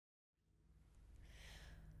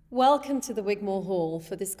Welcome to the Wigmore Hall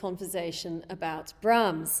for this conversation about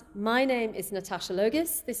Brahms. My name is Natasha.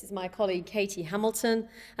 This is my colleague Katy Hamilton,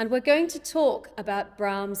 and we're going to talk about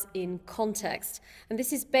Brahms in context. And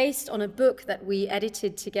this is based on a book that we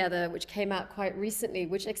edited together, which came out quite recently,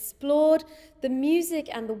 which explored the music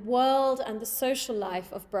and the world and the social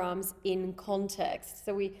life of Brahms in context.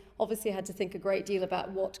 So we obviously had to think a great deal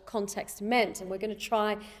about what context meant, and we're going to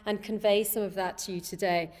try and convey some of that to you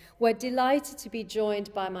today. We're delighted to be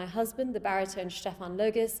joined by my husband, the baritone Stephan,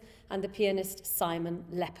 and the pianist Simon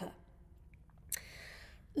Lepper.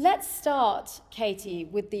 Let's start, Katy,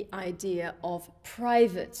 with the idea of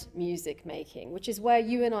private music making, which is where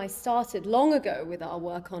you and I started long ago with our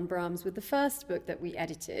work on Brahms, with the first book that we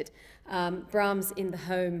edited, Brahms in the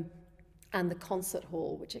Home and the Concert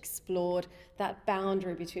Hall, which explored that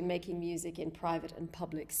boundary between making music in private and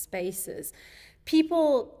public spaces.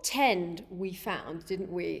 People tend, we found, didn't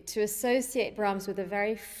we, to associate Brahms with a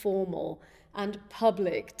very formal and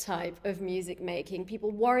public type of music making.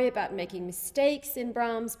 People worry about making mistakes in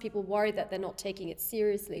Brahms. People worry that they're not taking it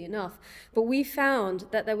seriously enough. But we found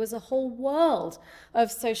that there was a whole world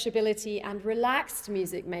of sociability and relaxed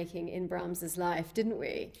music making in Brahms's life, didn't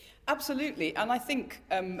we? Absolutely, and I think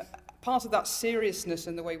part of that seriousness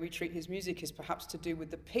in the way we treat his music is perhaps to do with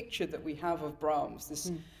the picture that we have of Brahms,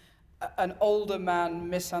 this an older man,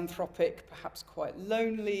 misanthropic, perhaps quite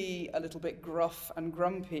lonely, a little bit gruff and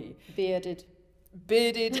grumpy. Bearded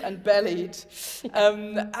and bellied.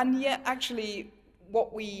 And yet actually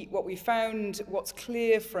what we found, what's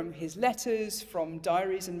clear from his letters, from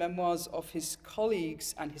diaries and memoirs of his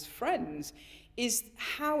colleagues and his friends, is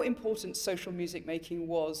how important social music making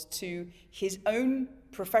was to his own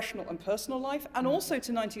professional and personal life, and also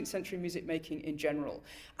to 19th century music making in general,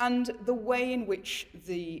 and the way in which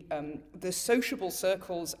the sociable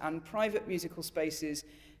circles and private musical spaces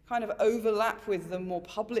kind of overlap with the more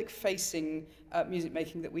public-facing music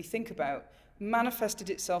making that we think about, manifested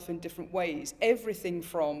itself in different ways. Everything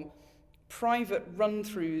from private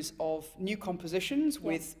run-throughs of new compositions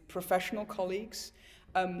with professional colleagues,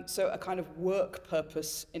 so a kind of work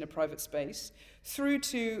purpose in a private space, through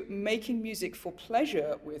to making music for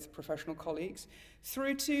pleasure with professional colleagues,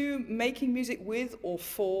 through to making music with or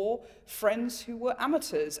for friends who were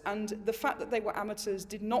amateurs. And the fact that they were amateurs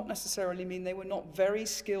did not necessarily mean they were not very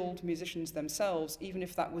skilled musicians themselves, even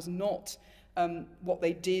if that was not what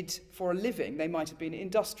they did for a living. They might have been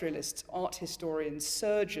industrialists, art historians,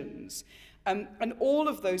 surgeons. And all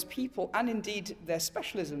of those people, and indeed their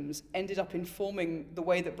specialisms, ended up informing the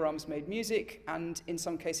way that Brahms made music, and in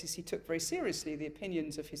some cases he took very seriously the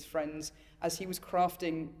opinions of his friends as he was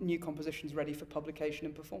crafting new compositions ready for publication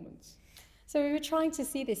and performance. So we were trying to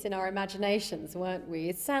see this in our imaginations, weren't we?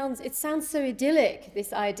 It sounds so idyllic,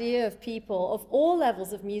 this idea of people of all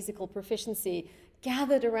levels of musical proficiency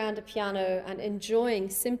gathered around a piano and enjoying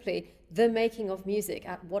simply the making of music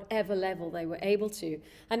at whatever level they were able to.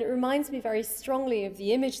 And it reminds me very strongly of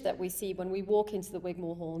the image that we see when we walk into the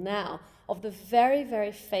Wigmore Hall now, of the very,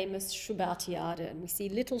 very famous Schubertiade. And we see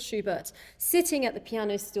little Schubert sitting at the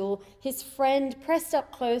piano stool, his friend pressed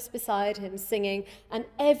up close beside him singing, and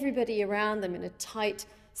everybody around them in a tight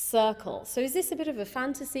circle. So is this a bit of a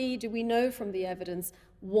fantasy? Do we know from the evidence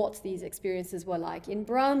what these experiences were like in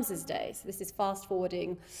Brahms's day? So this is fast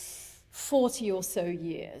forwarding 40 or so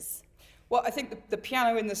years. Well, I think the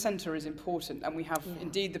piano in the centre is important, and we have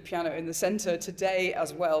indeed the piano in the centre today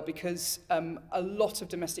as well, because a lot of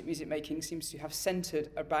domestic music making seems to have centred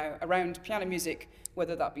around piano music,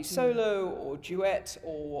 whether that be solo or duet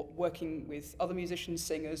or working with other musicians,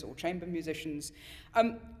 singers or chamber musicians.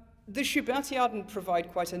 The Schubertiaden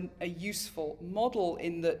provide quite a useful model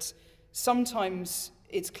in that sometimes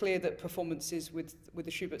it's clear that performances with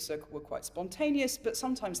the Schubert circle were quite spontaneous, but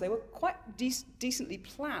sometimes they were quite decently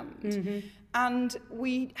planned. And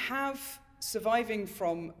we have, surviving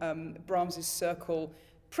from Brahms's circle,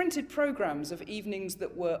 printed programs of evenings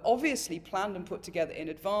that were obviously planned and put together in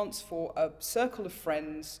advance for a circle of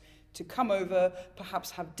friends to come over,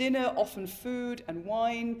 perhaps have dinner, often food and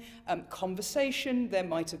wine, conversation. There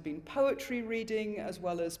might have been poetry reading as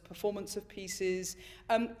well as performance of pieces.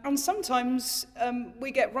 And sometimes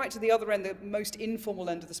we get right to the other end, the most informal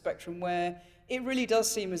end of the spectrum, where it really does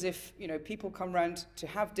seem as if, you know, people come round to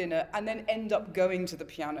have dinner and then end up going to the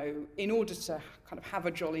piano in order to kind of have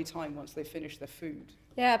a jolly time once they finish their food.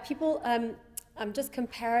 Yeah, people... I'm just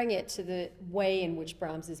comparing it to the way in which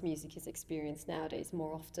Brahms's music is experienced nowadays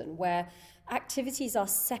more often, where activities are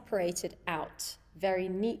separated out very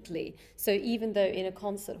neatly. So even though in a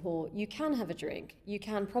concert hall you can have a drink, you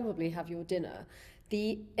can probably have your dinner,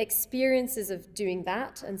 the experiences of doing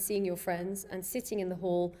that and seeing your friends and sitting in the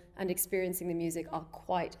hall and experiencing the music are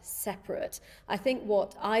quite separate. I think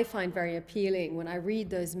what I find very appealing when I read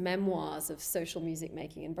those memoirs of social music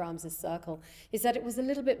making in Brahms's circle is that it was a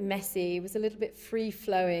little bit messy, it was a little bit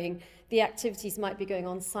free-flowing, the activities might be going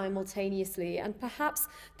on simultaneously, and perhaps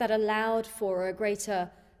that allowed for a greater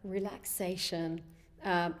relaxation.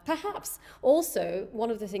 Perhaps also one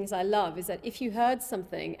of the things I love is that if you heard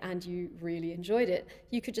something and you really enjoyed it,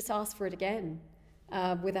 you could just ask for it again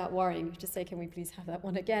without worrying. You could just say, can we please have that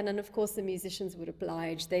one again? And of course the musicians would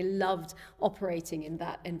oblige. They loved operating in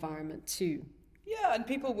that environment too. Yeah, and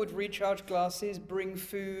people would recharge glasses, bring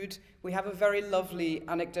food. We have a very lovely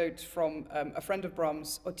anecdote from a friend of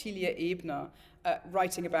Brahms, Ottilia Ebner,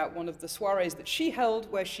 writing about one of the soirees that she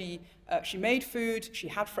held where she made food, she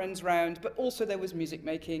had friends round, but also there was music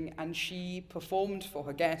making, and she performed for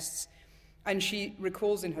her guests. And she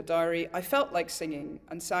recalls in her diary, I felt like singing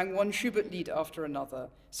and sang one Schubert lied after another.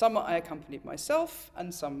 Some I accompanied myself,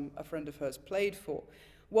 and some a friend of hers played for.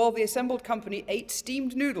 While the assembled company ate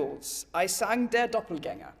steamed noodles, I sang Der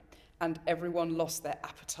Doppelgänger, and everyone lost their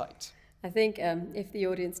appetite. I think if the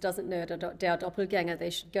audience doesn't know Der Doppelgänger,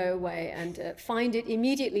 they should go away and find it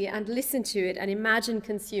immediately and listen to it and imagine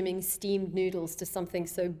consuming steamed noodles to something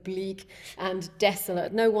so bleak and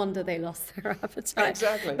desolate. No wonder they lost their appetite.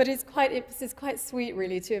 Exactly. But it's quite sweet,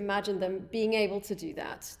 really, to imagine them being able to do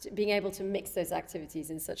that, being able to mix those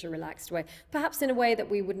activities in such a relaxed way, perhaps in a way that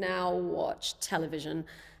we would now watch television,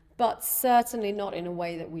 but certainly not in a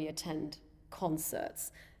way that we attend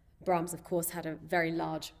concerts. Brahms, of course, had a very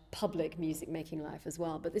large public music-making life as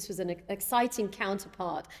well, but this was an exciting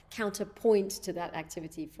counterpoint to that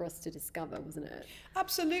activity for us to discover, wasn't it?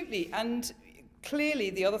 Absolutely, and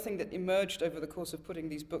clearly the other thing that emerged over the course of putting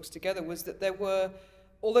these books together was that there were,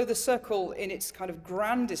 although the circle in its kind of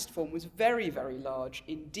grandest form was very, very large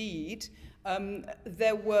indeed,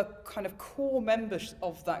 there were kind of core members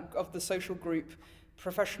of the social group,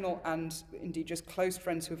 professional and indeed just close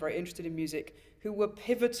friends who were very interested in music, who were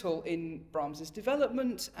pivotal in Brahms's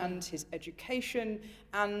development and his education,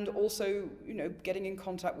 and also, you know, getting in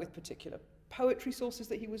contact with particular poetry sources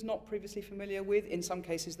that he was not previously familiar with, in some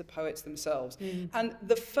cases the poets themselves. And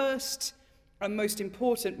the first and most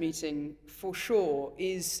important meeting, for sure,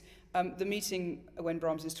 is the meeting when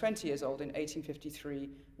Brahms is 20 years old in 1853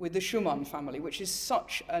 with the Schumann family, which is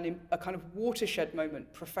such a kind of watershed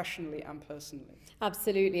moment professionally and personally.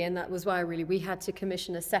 Absolutely, and that was why really we had to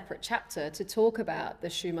commission a separate chapter to talk about the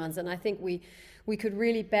Schumanns, and I think we could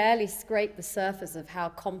really barely scrape the surface of how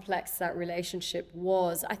complex that relationship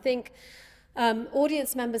was. I think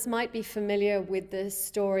audience members might be familiar with the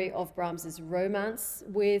story of Brahms's romance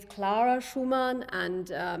with Clara Schumann, and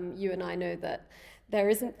you and I know that there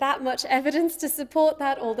isn't that much evidence to support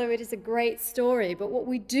that, although it is a great story. But what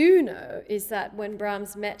we do know is that when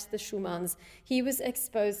Brahms met the Schumanns, he was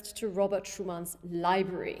exposed to Robert Schumann's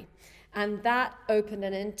library. And that opened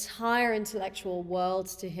an entire intellectual world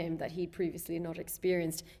to him that he'd previously not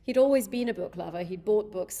experienced. He'd always been a book lover. He'd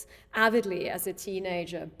bought books avidly as a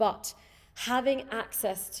teenager, but having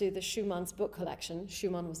access to the Schumann's book collection —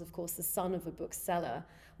 Schumann was, of course, the son of a bookseller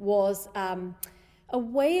 — was a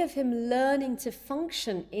way of him learning to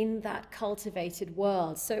function in that cultivated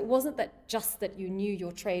world. So it wasn't just that you knew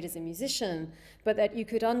your trade as a musician, but that you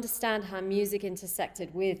could understand how music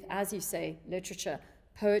intersected with, as you say, literature,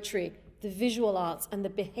 poetry, the visual arts, and the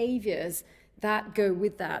behaviors that go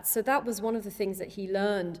with that. So that was one of the things that he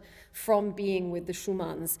learned from being with the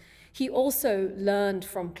Schumanns. He also learned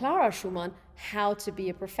from Clara Schumann how to be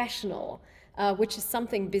a professional, which is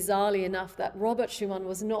something bizarrely enough that Robert Schumann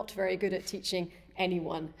was not very good at teaching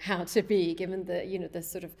anyone how to be, given the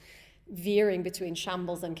sort of veering between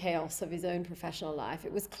shambles and chaos of his own professional life.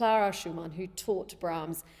 It was Clara Schumann who taught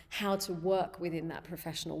Brahms how to work within that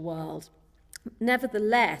professional world.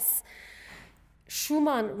 Nevertheless,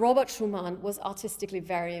 Robert Schumann was artistically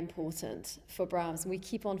very important for Brahms. We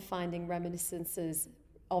keep on finding reminiscences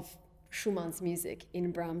of Schumann's music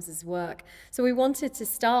in Brahms's work. So we wanted to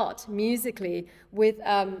start musically with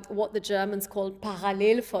what the Germans called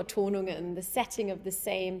Parallelvertonungen, the setting of the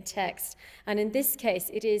same text. And in this case,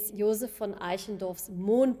 it is Joseph von Eichendorff's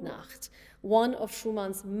Mondnacht, one of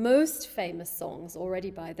Schumann's most famous songs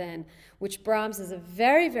already by then, which Brahms, as a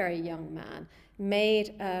very, very young man,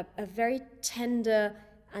 made a very tender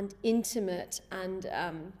and intimate and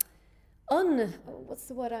what's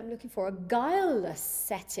the word I'm looking for? A guileless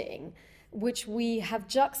setting, which we have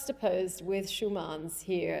juxtaposed with Schumann's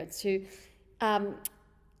here to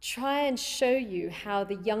try and show you how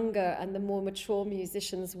the younger and the more mature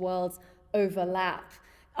musicians' worlds overlap.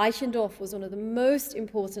 Eichendorff was one of the most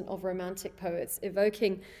important of Romantic poets,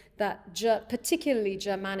 evoking that particularly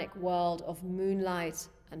Germanic world of moonlight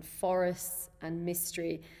and forests and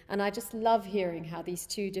mystery. And I just love hearing how these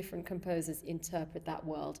two different composers interpret that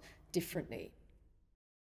world differently.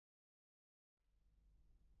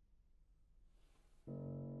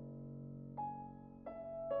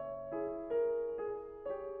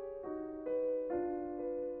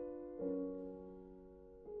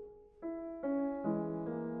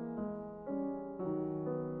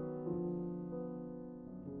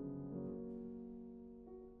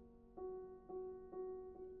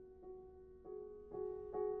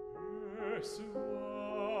 Es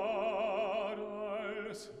war,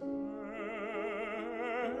 als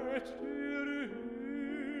hätt der Himmel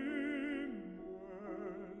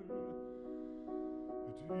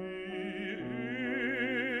die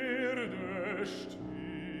Erde still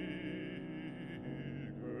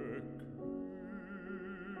geküsst,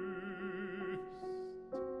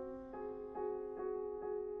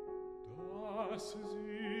 dass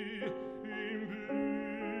sie im Blüten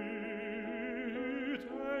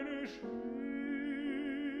schimmer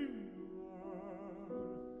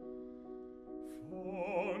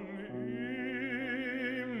von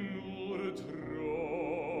ihm nur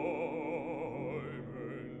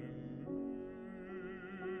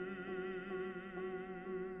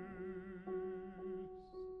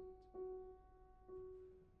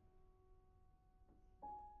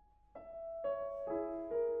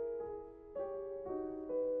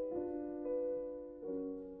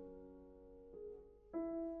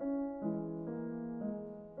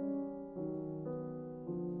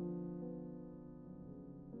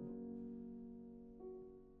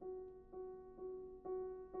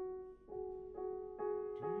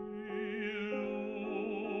Die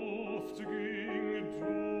Luft ging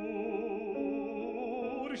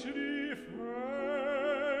durch die Felder,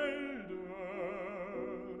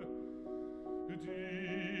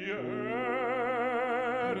 die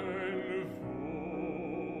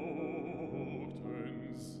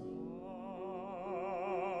Erdenwogten satt.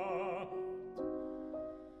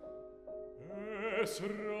 Es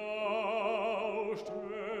rauschten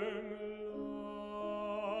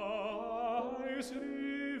leis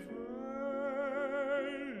die Wälder,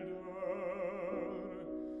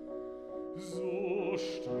 so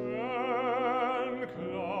sternklar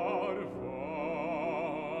war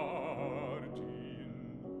die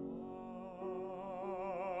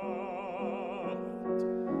Nacht.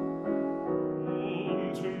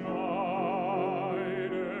 Und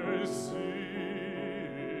meine Seele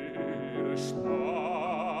spannte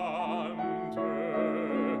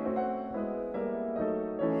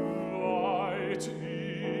weit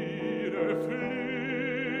ihre Flügel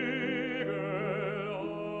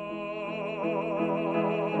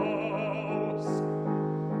aus,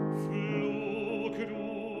 flog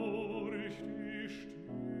durch die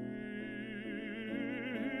stillen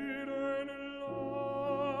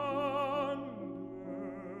Lande,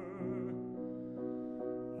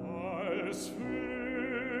 als flüge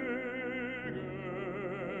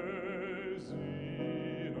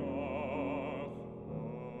sie nach Haus.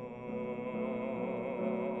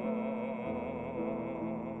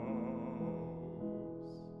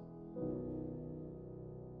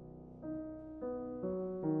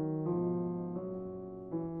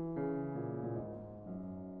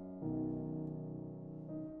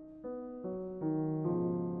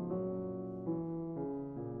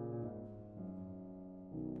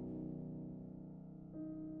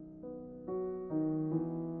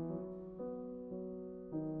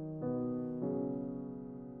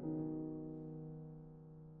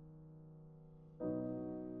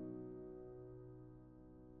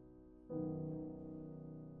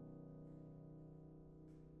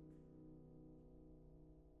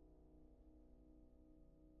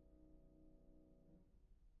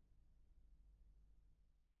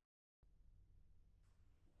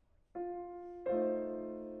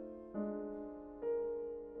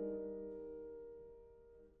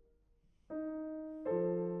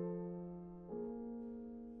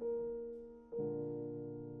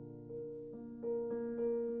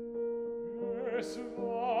 Es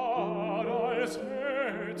war, als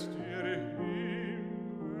hätt der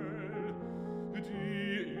Himmel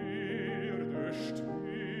die Erde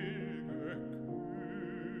still geküsst,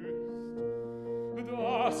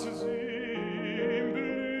 dass sie im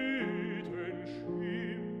Blüten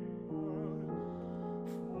schimmer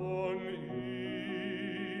von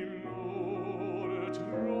ihm nur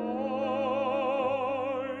träumen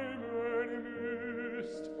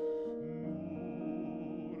müsst,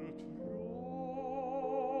 nur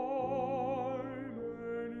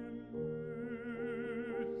träumen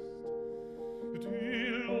müsst.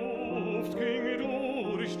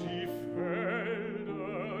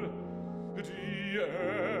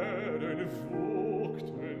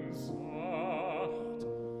 wogten sacht,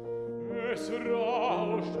 es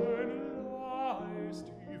rauschten leis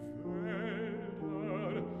die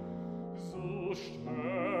Wälder, so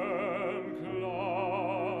sternklar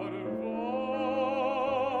war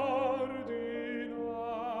die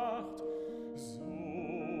Nacht, so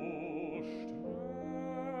sternklar,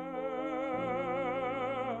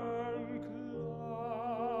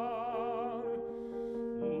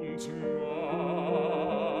 und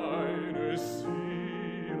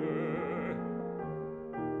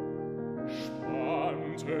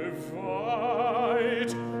meine Seele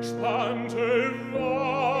spannte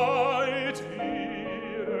weit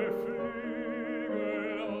ihre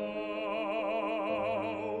Flügel aus,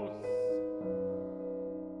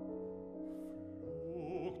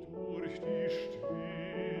 flog durch die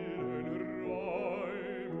stillen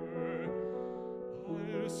Räume,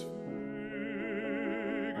 als flüge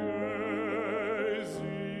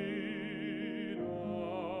sie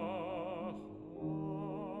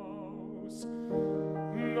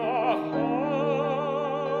nach Haus,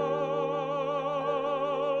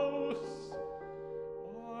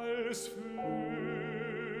 als flüge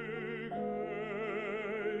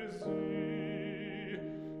sie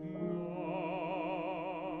nach Haus.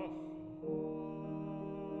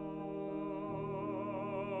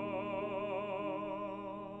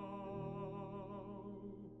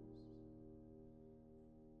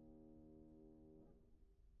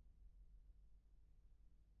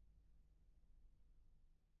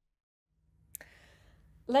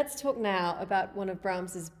 Let's talk now about one of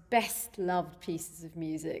Brahms's best-loved pieces of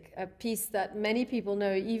music, a piece that many people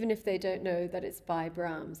know even if they don't know that it's by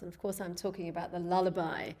Brahms. And of course, I'm talking about the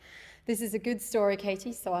lullaby. This is a good story,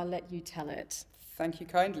 Katy, so I'll let you tell it. Thank you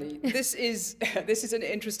kindly. This is an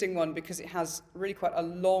interesting one because it has really quite a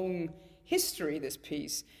long history, this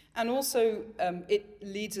piece, and also it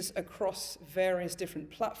leads us across various different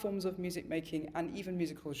platforms of music making and even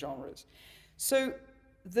musical genres. So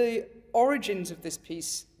the origins of this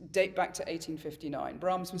piece date back to 1859.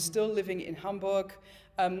 Brahms was still living in Hamburg,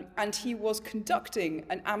 and he was conducting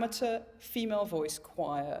an amateur female voice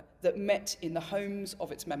choir that met in the homes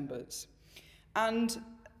of its members. And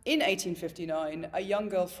in 1859, a young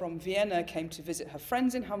girl from Vienna came to visit her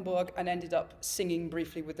friends in Hamburg and ended up singing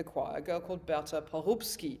briefly with the choir, a girl called Berta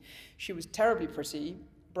Porubsky. She was terribly pretty.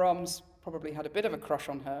 Brahms probably had a bit of a crush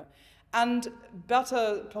on her. And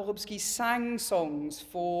Berta Porubsky sang songs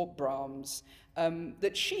for Brahms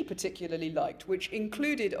that she particularly liked, which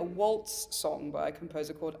included a waltz song by a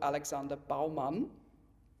composer called Alexander Baumann.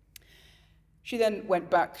 She then went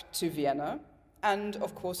back to Vienna, and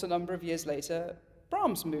of course, a number of years later,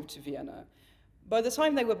 Brahms moved to Vienna. By the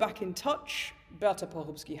time they were back in touch, Berta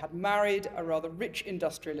Porubsky had married a rather rich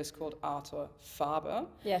industrialist called Arthur Faber.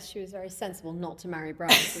 Yes, she was very sensible not to marry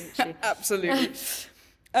Brahms, didn't she? Absolutely.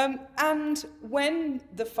 And when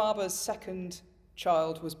the Faber's second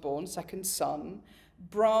child was born, second son,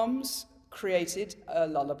 Brahms created a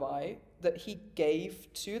lullaby that he gave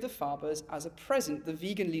to the Fabers as a present, the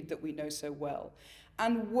Wiegenlied that we know so well.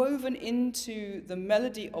 And woven into the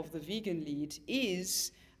melody of the Wiegenlied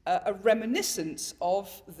is a reminiscence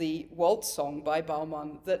of the waltz song by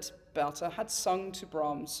Baumann that Berta had sung to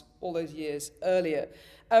Brahms all those years earlier.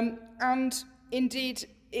 And indeed,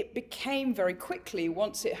 it became very quickly,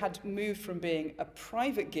 once it had moved from being a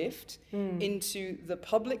private gift into the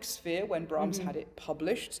public sphere when Brahms had it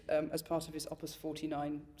published as part of his Opus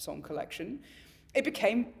 49 song collection, it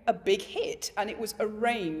became a big hit, and it was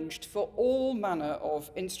arranged for all manner of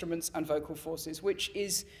instruments and vocal forces, which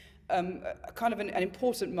is kind of an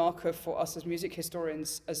important marker for us as music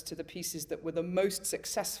historians as to the pieces that were the most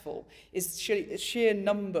successful, is sheer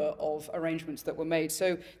number of arrangements that were made.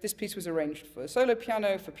 So this piece was arranged for solo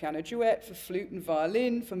piano, for piano duet, for flute and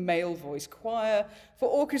violin, for male voice choir, for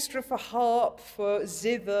orchestra, for harp, for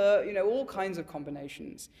zither, you know, all kinds of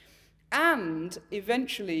combinations. And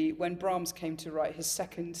eventually, when Brahms came to write his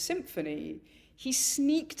second symphony, he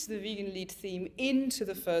sneaked the Wiegenlied theme into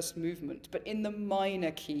the first movement, but in the minor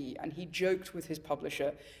key, and he joked with his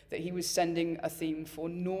publisher that he was sending a theme for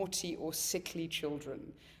naughty or sickly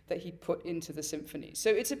children that he'd put into the symphony. So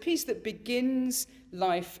it's a piece that begins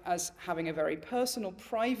life as having a very personal,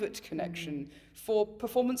 private connection for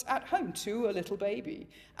performance at home to a little baby,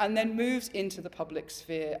 and then moves into the public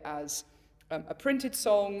sphere as a printed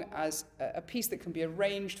song, as a piece that can be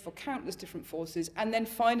arranged for countless different forces, and then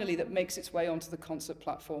finally that makes its way onto the concert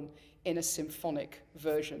platform in a symphonic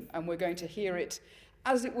version. And we're going to hear it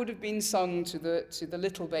as it would have been sung to the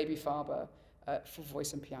little baby Faber for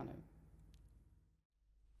voice and piano.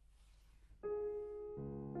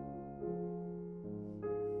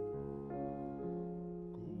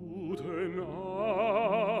 Guten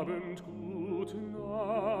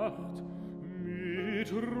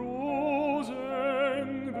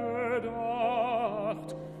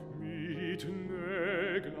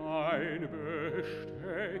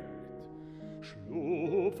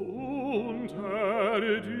Rauf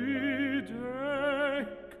unter die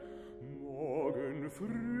Deck, morgen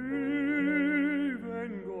früh,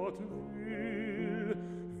 wenn Gott will,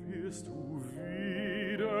 wirst du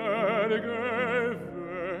wieder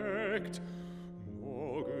geweckt.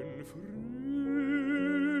 Morgen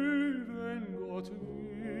früh, wenn Gott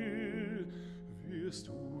will, wirst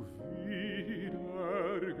du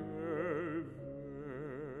wieder geweckt.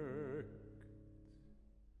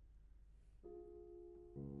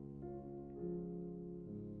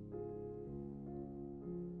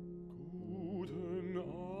 Guten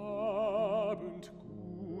Abend,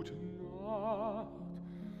 gute Nacht,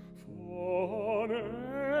 von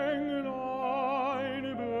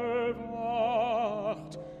Englein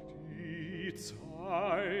bewacht, die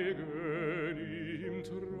zeigen im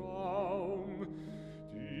Traum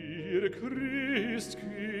dir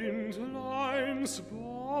Christkindleins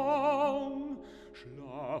Baum.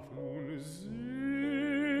 Schlaf nun selig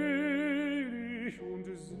und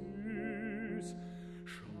süß,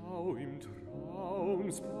 schau im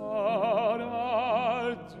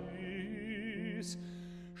Traumsparadies.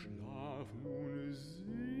 Schlaf nun selig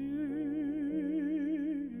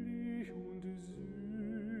und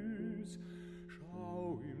süß,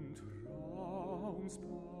 schau im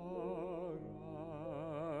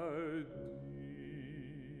Traumsparadies.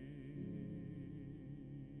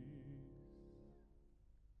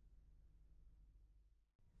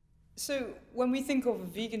 So when we think of a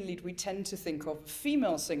vegan lead, we tend to think of a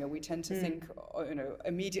female singer. We tend to think,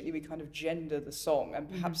 immediately we kind of gender the song, and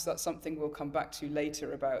perhaps that's something we'll come back to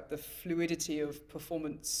later about the fluidity of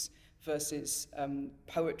performance versus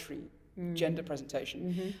poetry, gender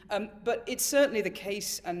presentation. But it's certainly the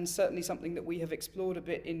case, and certainly something that we have explored a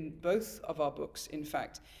bit in both of our books, in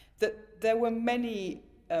fact, that there were many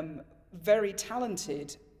very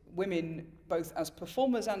talented women, both as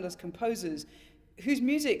performers and as composers, whose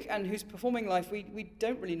music and whose performing life we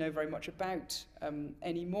don't really know very much about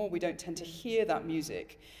anymore. We don't tend to hear that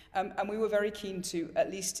music. And we were very keen to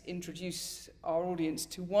at least introduce our audience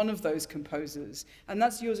to one of those composers, and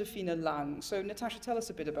that's Josefine Lang. So Natasha, tell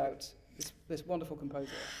us a bit about this wonderful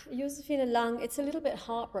composer. Josefine Lang, it's a little bit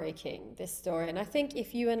heartbreaking, this story, and I think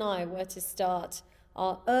if you and I were to start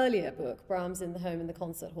our earlier book, Brahms in the Home and the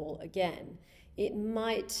Concert Hall, again,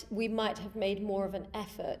 we might have made more of an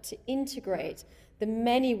effort to integrate the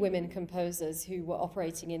many women composers who were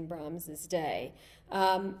operating in Brahms's day.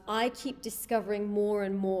 I keep discovering more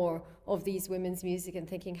and more of these women's music and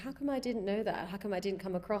thinking, how come I didn't know that? How come I didn't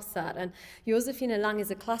come across that? And Josefine Lang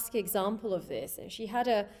is a classic example of this. And she had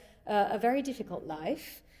a very difficult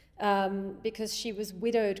life. Because she was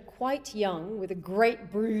widowed quite young with a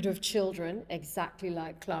great brood of children, exactly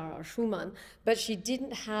like Clara Schumann, but she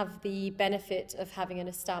didn't have the benefit of having an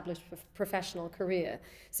established professional career.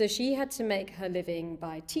 So she had to make her living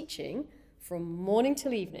by teaching from morning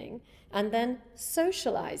till evening, and then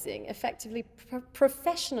socializing, effectively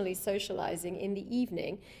professionally socializing in the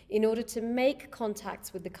evening in order to make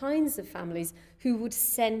contacts with the kinds of families who would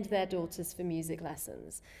send their daughters for music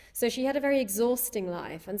lessons. So she had a very exhausting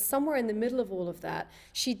life, and somewhere in the middle of all of that,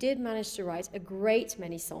 she did manage to write a great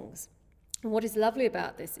many songs. And what is lovely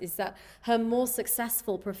about this is that her more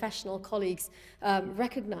successful professional colleagues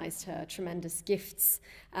recognized her tremendous gifts.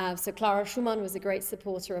 So Clara Schumann was a great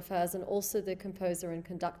supporter of hers, and also the composer and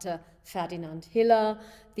conductor Ferdinand Hiller.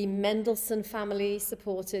 The Mendelssohn family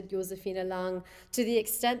supported Josefine Lang to the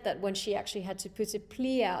extent that when she actually had to put a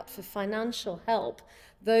plea out for financial help,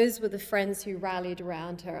 those were the friends who rallied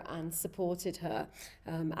around her and supported her.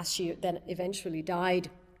 As she then eventually died,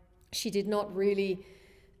 she didn't really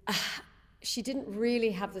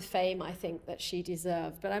have the fame, I think, that she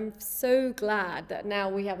deserved. But I'm so glad that now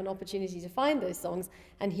we have an opportunity to find those songs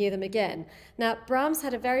and hear them again. Now, Brahms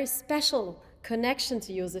had a very special connection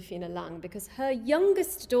to Josefine Lang because her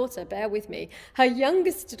youngest daughter, bear with me, her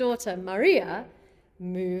youngest daughter, Maria,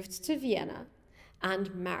 moved to Vienna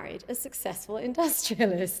and married a successful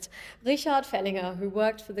industrialist, Richard Fellinger, who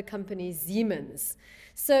worked for the company Siemens.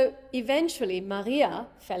 So eventually, Maria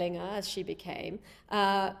Fellinger, as she became,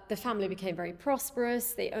 the family became very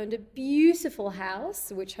prosperous. They owned a beautiful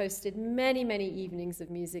house, which hosted many, many evenings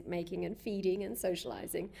of music making and feeding and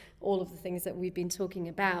socializing, all of the things that we've been talking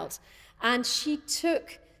about. And she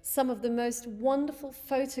took some of the most wonderful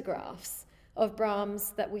photographs of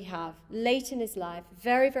Brahms that we have late in his life,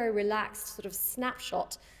 very, very relaxed sort of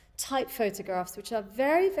snapshot type photographs, which are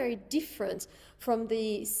very, very different from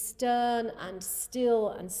the stern and still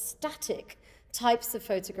and static types of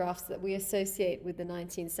photographs that we associate with the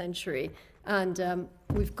 19th century. And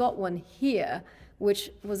we've got one here,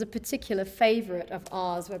 which was a particular favorite of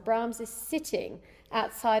ours, where Brahms is sitting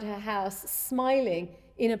outside her house, smiling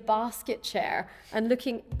in a basket chair and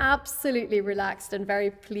looking absolutely relaxed and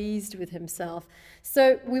very pleased with himself.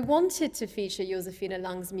 So we wanted to feature Josefina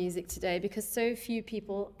Lang's music today because so few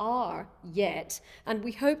people are yet, and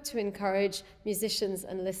we hope to encourage musicians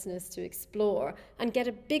and listeners to explore and get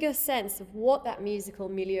a bigger sense of what that musical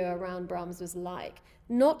milieu around Brahms was like.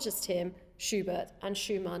 Not just him, Schubert and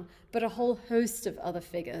Schumann, but a whole host of other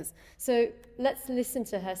figures. So let's listen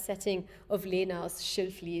to her setting of Lenau's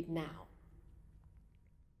Schilflied now.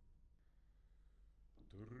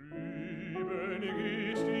 Drüben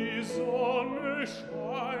geht die Sonne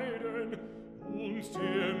scheiden und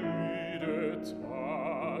der müde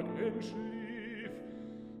Tag entschlief.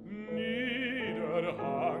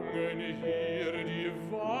 Niederhangen hier die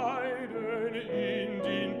Weiden in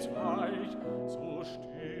den Teich, so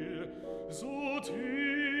still, so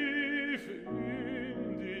tief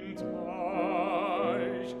in den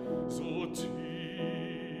Teich, so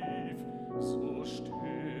tief, so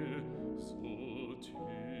still, so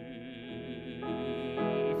tief.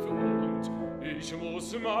 Und ich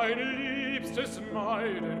muss mein Liebstes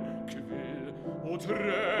meiden, Quill, o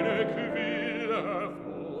Träne, Quill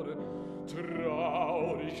hervor,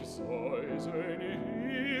 traurig säusen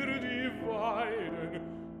hier die Weiden,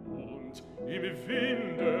 und im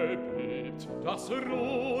Winde bebt das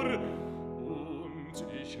Rohr, und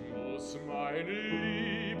ich muss mein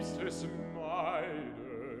Liebstes meiden.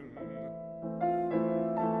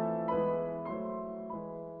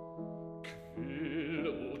 Quill,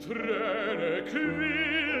 o Träne,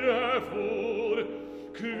 Quill hervor,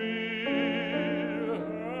 Quill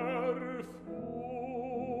hervor.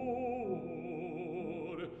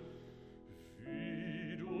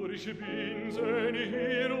 Wie durch Binsen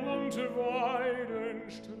hier und Weiden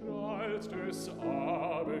strahlt des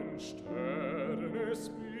Abendsternes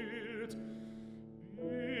Bild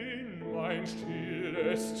in mein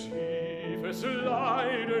stilles, tiefes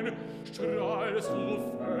Leiden, strahlst du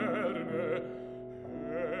ferne,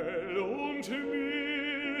 hell und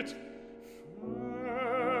mild,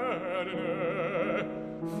 ferne,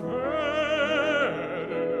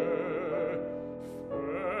 ferne,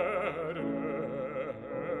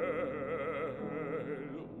 ferne,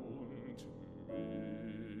 hell und mild.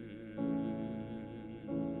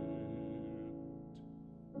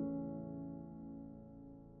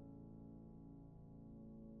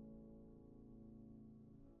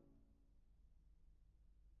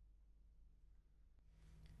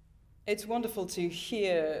 It's wonderful to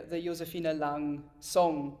hear the Josefina Lang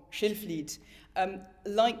song, Schilflied.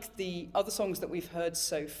 Like the other songs that we've heard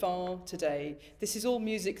so far today, this is all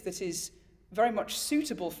music that is very much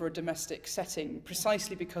suitable for a domestic setting,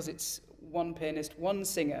 precisely because it's one pianist, one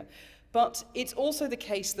singer. But it's also the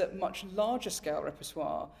case that much larger scale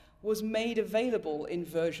repertoire was made available in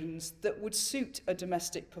versions that would suit a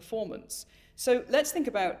domestic performance. So let's think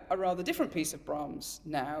about a rather different piece of Brahms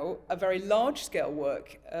now, a very large-scale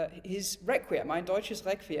work, his Requiem, Ein Deutsches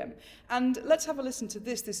Requiem. And let's have a listen to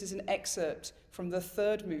this. This is an excerpt from the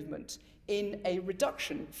third movement in a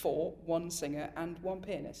reduction for one singer and one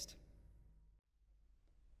pianist.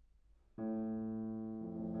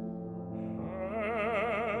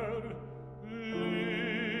 Herr,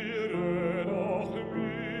 lehre doch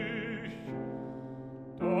mich,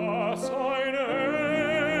 dass ein Ende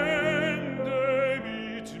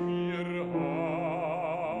mit mir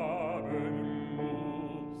haben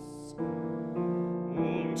muss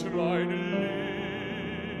und mein Leben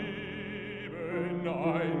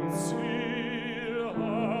ein Ziel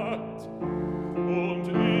hat und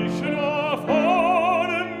ich davon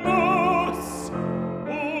muss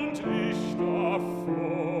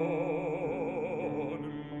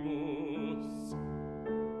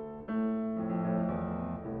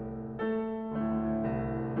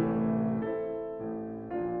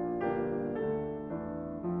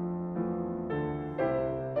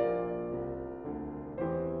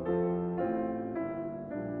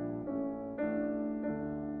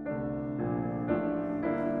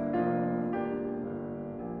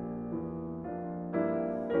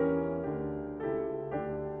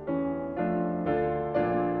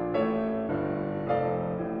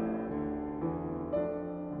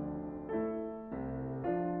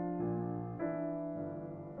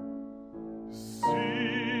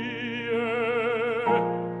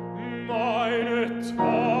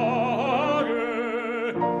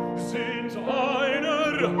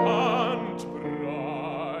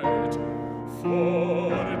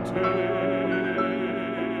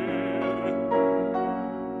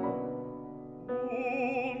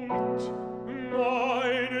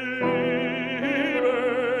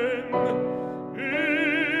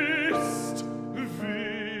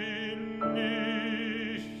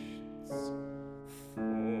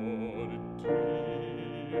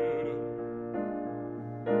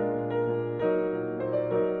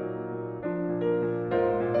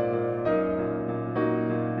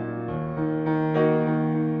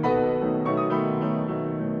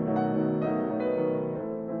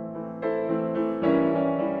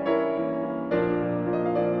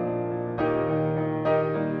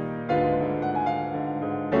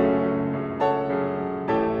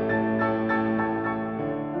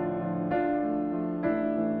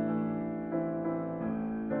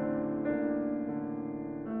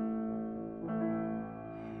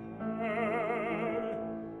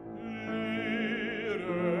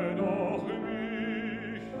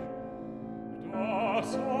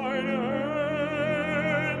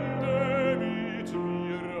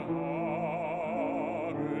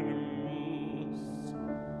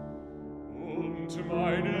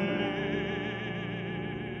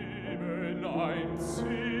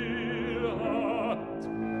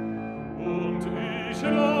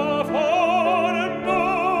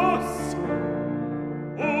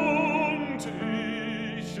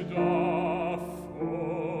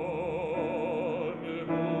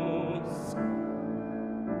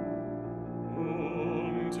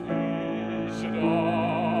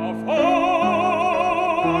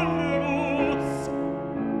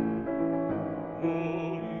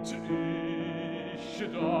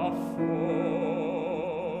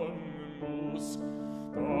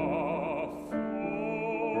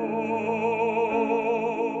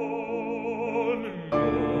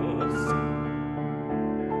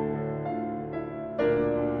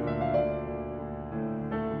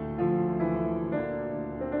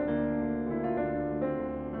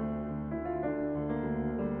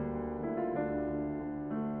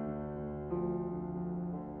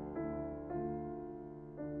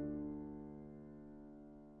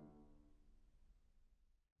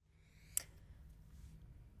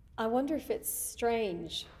I wonder if it's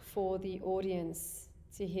strange for the audience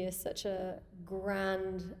to hear such a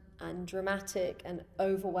grand and dramatic and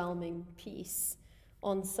overwhelming piece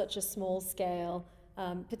on such a small scale,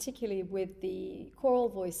 particularly with the choral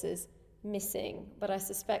voices missing. But I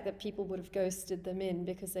suspect that people would have ghosted them in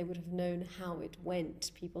because they would have known how it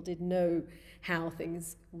went. People did know how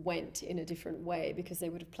things went in a different way because they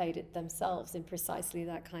would have played it themselves in precisely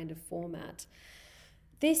that kind of format.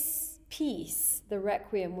 This piece, the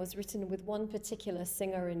Requiem, was written with one particular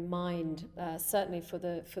singer in mind, certainly for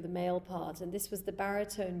the male part, and this was the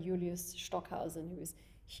baritone Julius Stockhausen, who was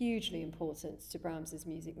hugely important to Brahms's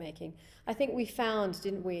music making. I think we found,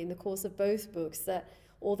 didn't we, in the course of both books, that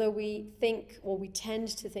although we think, or we tend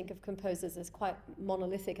to think of composers as quite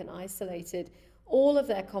monolithic and isolated, all of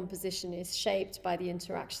their composition is shaped by the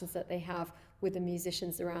interactions that they have with the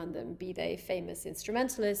musicians around them, be they famous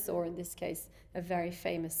instrumentalists or, in this case, a very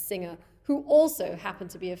famous singer who also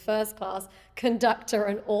happened to be a first-class conductor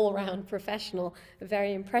and all-round professional, a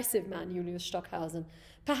very impressive man, Julius Stockhausen.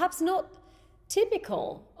 Perhaps not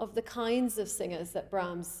typical of the kinds of singers that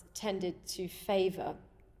Brahms tended to favor.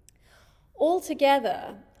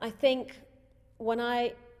 Altogether, I think when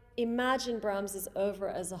I imagine Brahms's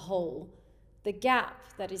oeuvre as a whole, the gap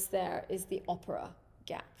that is there is the opera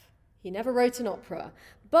gap. He never wrote an opera,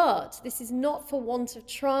 but this is not for want of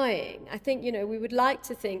trying. I think, we would like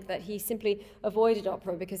to think that he simply avoided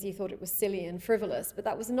opera because he thought it was silly and frivolous, but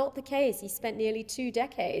that was not the case. He spent nearly 2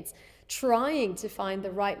 decades trying to find the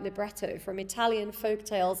right libretto, from Italian folk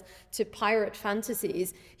tales to pirate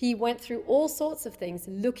fantasies. He went through all sorts of things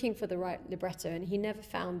looking for the right libretto, and he never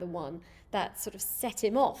found the one that sort of set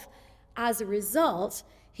him off. As a result,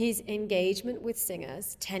 his engagement with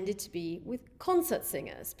singers tended to be with concert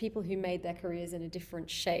singers, people who made their careers in a different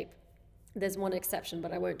shape. There's one exception,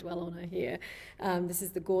 but I won't dwell on her here. This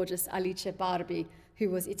is the gorgeous Alice Barbi, who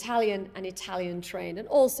was Italian and Italian trained and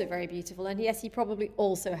also very beautiful. And yes, he probably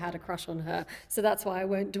also had a crush on her, so that's why I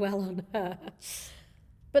won't dwell on her.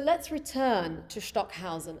 But let's return to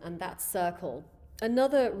Stockhausen and that circle.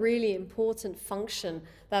 Another really important function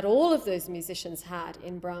that all of those musicians had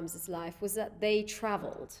in Brahms's life was that they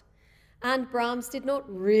traveled. And Brahms did not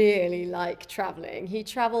really like traveling. He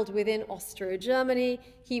traveled within Austro-Germany.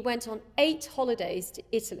 He went on 8 holidays to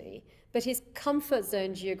Italy, but his comfort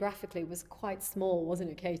zone geographically was quite small,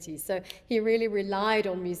 wasn't it, Katy? So he really relied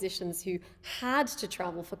on musicians who had to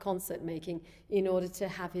travel for concert making in order to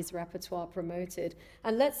have his repertoire promoted.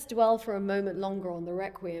 And let's dwell for a moment longer on the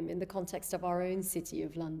Requiem in the context of our own city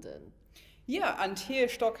of London. Yeah, and here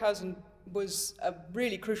Stockhausen was a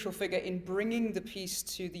really crucial figure in bringing the piece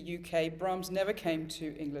to the UK. Brahms never came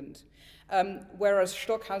to England, whereas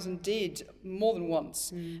Stockhausen did more than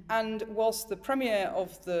once. And whilst the premiere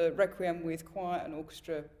of the Requiem with choir and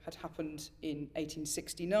orchestra had happened in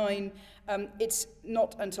 1869, it's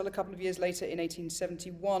not until a couple of years later, in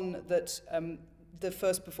 1871, that the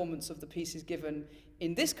first performance of the piece is given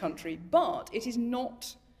in this country, but it is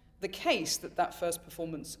not the case that that first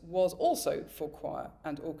performance was also for choir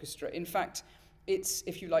and orchestra. In fact, its,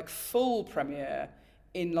 if you like, full premiere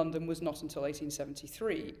in London was not until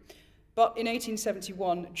 1873. But in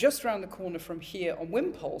 1871, just round the corner from here on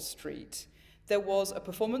Wimpole Street, there was a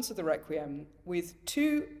performance of the Requiem with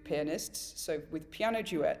 2 pianists, so with piano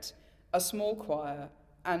duet, a small choir,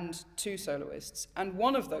 and 2 soloists. And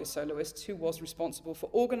one of those soloists, who was responsible for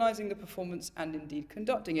organizing the performance and indeed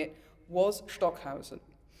conducting it, was Stockhausen.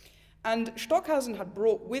 And Stockhausen had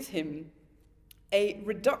brought with him a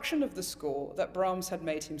reduction of the score that Brahms had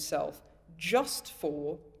made himself just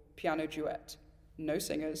for piano duet. No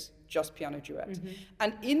singers, just piano duet.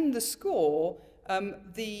 And in the score,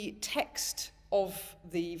 the text of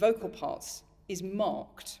the vocal parts is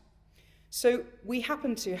marked. So we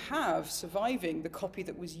happen to have surviving the copy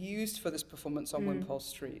that was used for this performance on Wimpole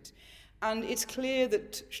Street. And it's clear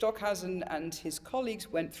that Stockhausen and his colleagues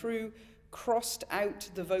went through, crossed out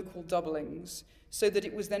the vocal doublings, so that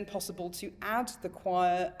it was then possible to add the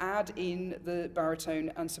choir, add in the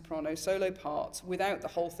baritone and soprano solo parts without the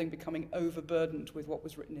whole thing becoming overburdened with what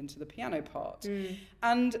was written into the piano part.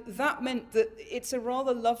 And that meant that it's a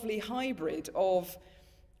rather lovely hybrid of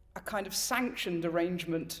a kind of sanctioned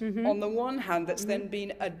arrangement on the one hand that's then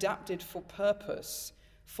been adapted for purpose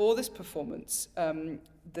for this performance.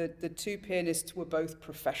 The two pianists were both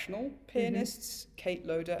professional pianists, Kate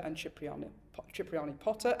Loder and Cipriani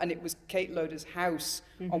Potter, and it was Kate Loder's house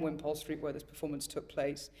on Wimpole Street where this performance took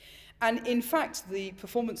place. And in fact, the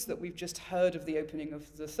performance that we've just heard of the opening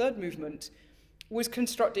of the third movement was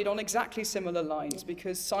constructed on exactly similar lines,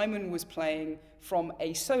 because Simon was playing from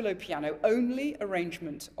a solo piano only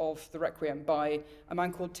arrangement of the Requiem by a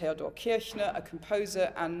man called Theodor Kirchner, a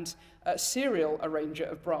composer and a serial arranger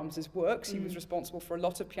of Brahms's works. He was responsible for a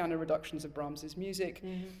lot of piano reductions of Brahms's music.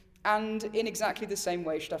 And in exactly the same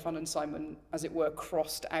way, Stephan and Simon, as it were,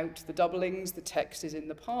 crossed out the doublings, the text is in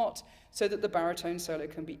the part, so that the baritone solo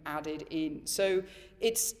can be added in. So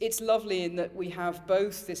it's lovely in that we have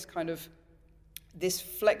both this kind of this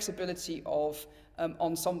flexibility of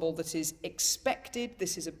ensemble that is expected.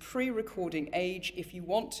 This is a pre-recording age. If you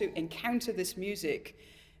want to encounter this music,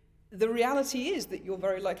 the reality is that you're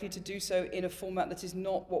very likely to do so in a format that is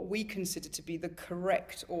not what we consider to be the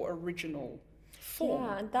correct or original form.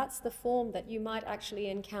 Yeah, and that's the form that you might actually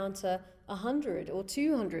encounter 100 or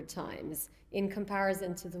 200 times in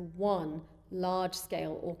comparison to the one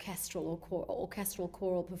large-scale orchestral or orchestral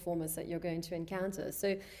choral performance that you're going to encounter.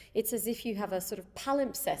 So it's as if you have a sort of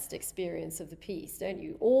palimpsest experience of the piece, don't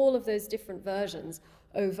you? All of those different versions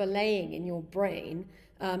overlaying in your brain,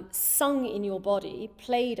 sung in your body,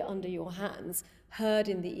 played under your hands, heard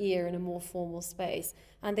in the ear in a more formal space,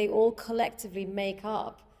 and they all collectively make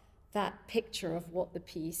up that picture of what the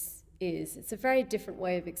piece is. It's a very different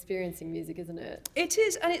way of experiencing music, isn't it? It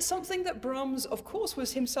is, and it's something that Brahms, of course,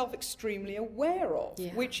 was himself extremely aware of,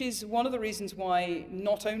 which is one of the reasons why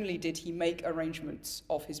not only did he make arrangements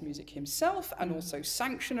of his music himself and also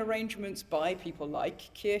sanction arrangements by people like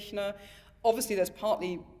Kirchner. Obviously, there's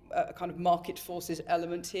partly a kind of market forces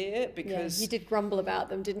element here, because he did grumble about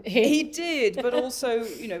them, didn't he? He did, but also,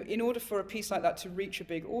 you know, in order for a piece like that to reach a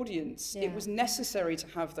big audience, it was necessary to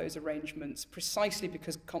have those arrangements, precisely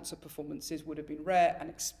because concert performances would have been rare and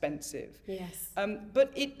expensive. Yes.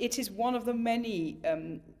 But it is one of the many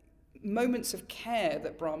moments of care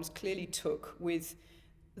that Brahms clearly took with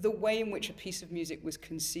the way in which a piece of music was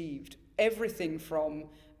conceived. Everything from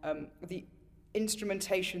the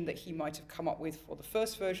instrumentation that he might have come up with for the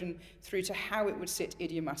first version through to how it would sit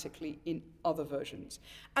idiomatically in other versions.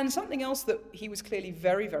 And something else that he was clearly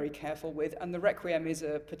very, very careful with, and the Requiem is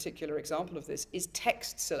a particular example of this, is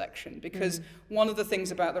text selection, because one of the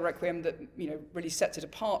things about the Requiem that, you know, really sets it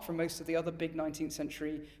apart from most of the other big 19th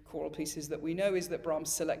century choral pieces that we know is that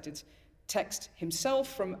Brahms selected text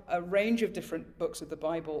himself from a range of different books of the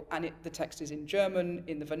Bible, and the text is in German,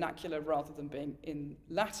 in the vernacular, rather than being in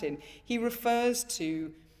Latin. He refers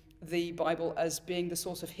to the Bible as being the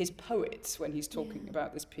source of his poets when he's talking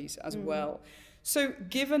about this piece as well. So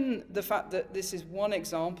given the fact that this is one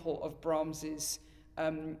example of Brahms's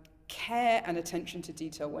care and attention to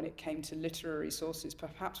detail when it came to literary sources,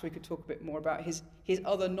 perhaps we could talk a bit more about his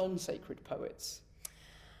other non-sacred poets.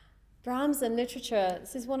 Brahms and literature,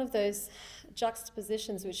 this is one of those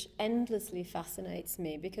juxtapositions which endlessly fascinates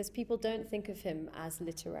me, because people don't think of him as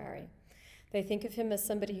literary. They think of him as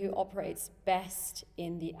somebody who operates best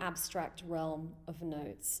in the abstract realm of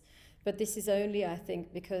notes. But this is only, I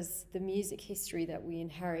think, because the music history that we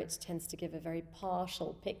inherit tends to give a very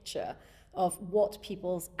partial picture of what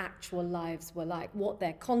people's actual lives were like, what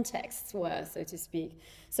their contexts were, so to speak.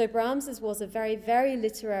 So Brahms's was a very, very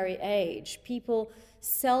literary age. People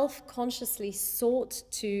self-consciously sought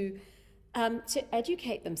to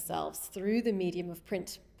educate themselves through the medium of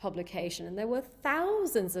print publication, and there were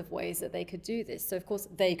thousands of ways that they could do this. So of course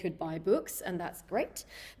they could buy books, and that's great,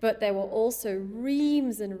 but there were also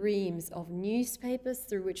reams and reams of newspapers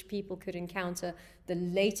through which people could encounter the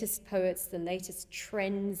latest poets, the latest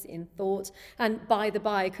trends in thought, and by the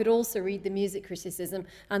by could also read the music criticism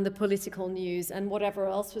and the political news and whatever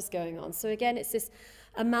else was going on. So again, it's this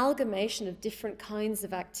amalgamation of different kinds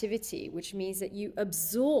of activity, which means that you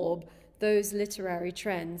absorb those literary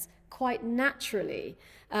trends quite naturally.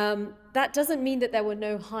 That doesn't mean that there were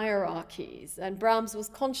no hierarchies, and Brahms was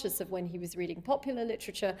conscious of when he was reading popular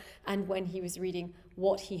literature and when he was reading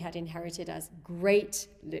what he had inherited as great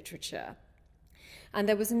literature. And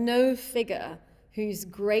there was no figure whose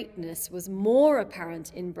greatness was more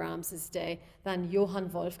apparent in Brahms's day than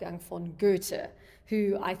Johann Wolfgang von Goethe,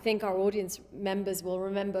 who I think our audience members will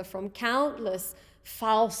remember from countless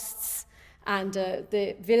Fausts and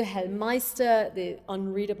the Wilhelm Meister, the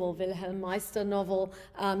unreadable Wilhelm Meister novel,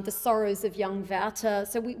 The Sorrows of Young Werther.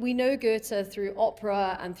 So we know Goethe through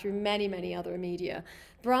opera and through many, many other media.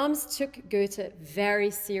 Brahms took Goethe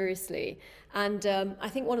very seriously. And I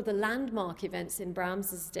think one of the landmark events in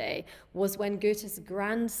Brahms's day was when Goethe's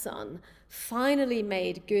grandson finally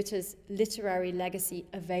made Goethe's literary legacy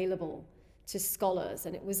available to scholars.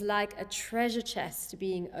 And it was like a treasure chest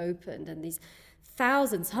being opened, and these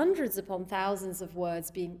thousands, hundreds upon thousands of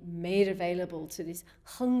words being made available to this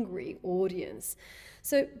hungry audience.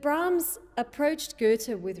 So Brahms approached Goethe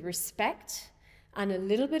with respect and a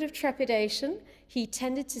little bit of trepidation. He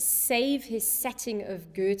tended to save his setting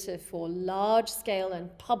of Goethe for large-scale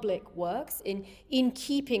and public works in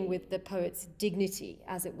keeping with the poet's dignity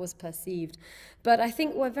as it was perceived. But I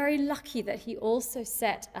think we're very lucky that he also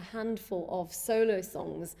set a handful of solo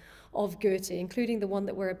songs of Goethe, including the one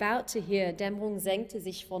that we're about to hear, Dämmerung senkte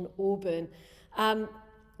sich von oben.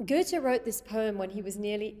 Goethe wrote this poem when he was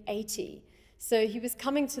nearly 80. So he was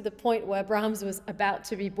coming to the point where Brahms was about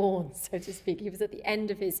to be born, so to speak. He was at the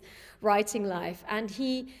end of his writing life. And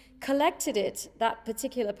he collected it, that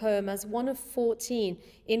particular poem, as one of 14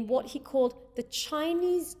 in what he called the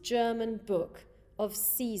Chinese-German Book of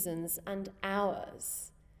Seasons and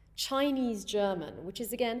Hours. Chinese-German, which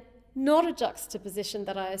is, again, not a juxtaposition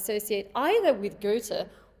that I associate either with Goethe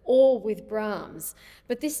or with Brahms.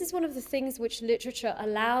 But this is one of the things which literature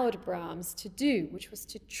allowed Brahms to do, which was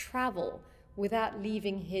to travel without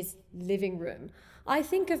leaving his living room. I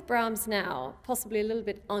think of Brahms now, possibly a little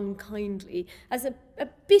bit unkindly, as a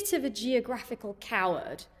bit of a geographical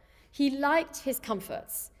coward. He liked his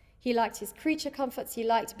comforts. He liked his creature comforts. He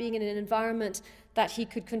liked being in an environment that he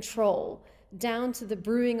could control, down to the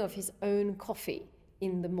brewing of his own coffee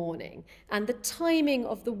in the morning, and the timing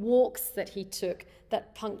of the walks that he took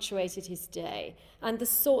that punctuated his day, and the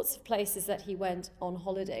sorts of places that he went on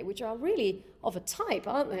holiday, which are really of a type,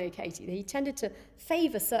 aren't they, Katy? He tended to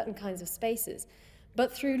favor certain kinds of spaces.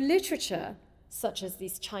 But through literature, such as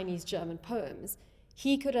these Chinese-German poems,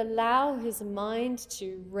 he could allow his mind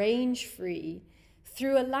to range free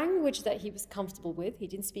through a language that he was comfortable with. He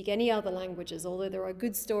didn't speak any other languages, although there are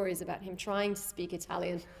good stories about him trying to speak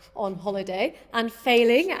Italian on holiday and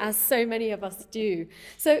failing, as so many of us do.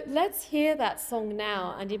 So let's hear that song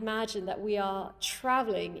now and imagine that we are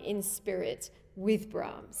traveling in spirit with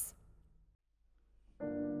Brahms.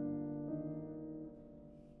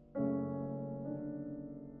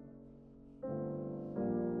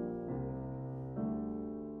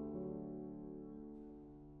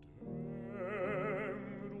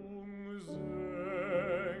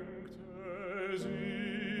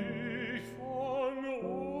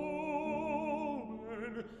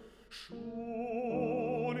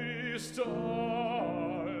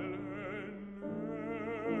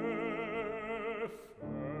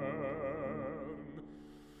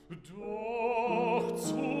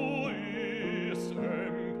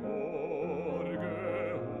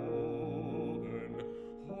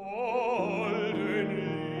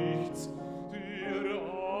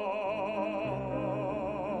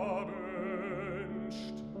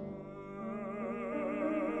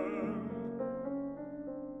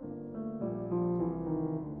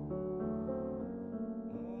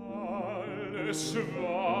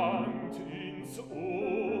 Schwand ins Ungewisse,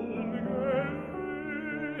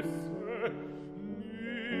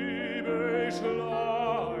 Nebel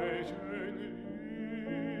schleichen in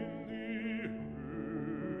die Höhe,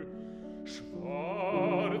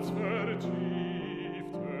 schwarz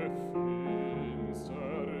vertiefte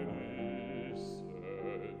Finsternisse,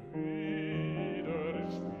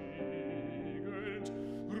 widerspiegelnd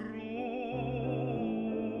ruht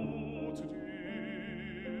dir See.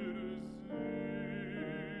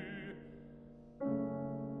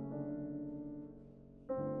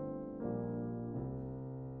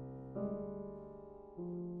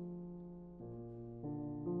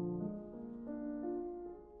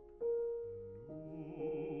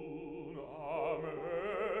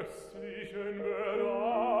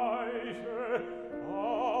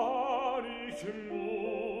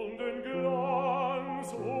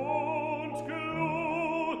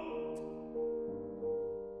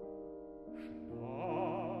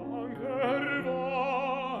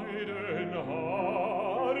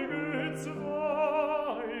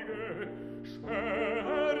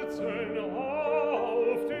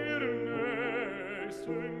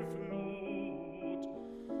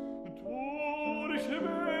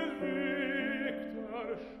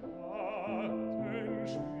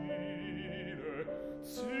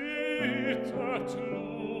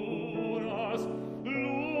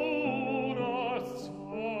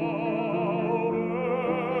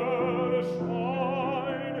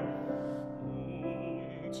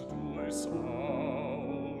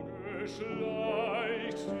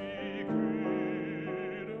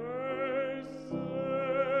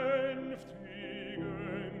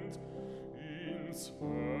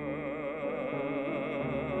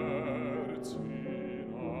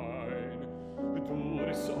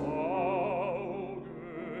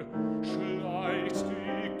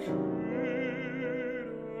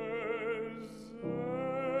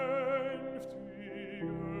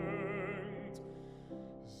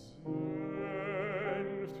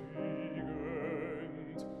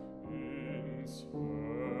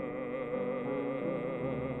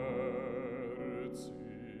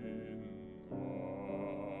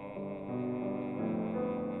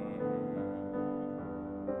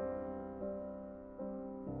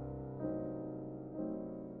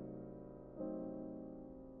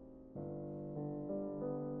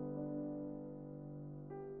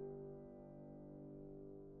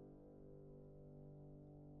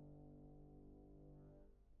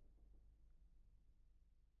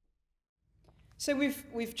 So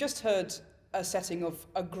we've just heard a setting of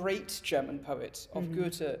a great German poet, of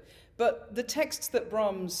Goethe, but the texts that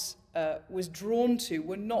Brahms was drawn to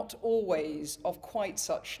were not always of quite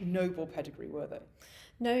such noble pedigree, were they?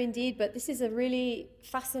 No, indeed, but this is a really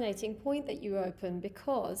fascinating point that you open,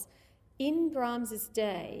 because in Brahms's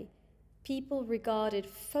day, people regarded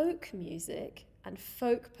folk music and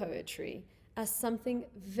folk poetry as something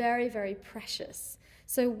very, very precious.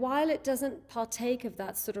 So while it doesn't partake of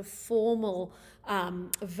that sort of formal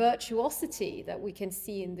virtuosity that we can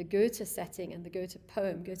see in the Goethe setting and the Goethe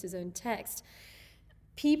poem, Goethe's own text,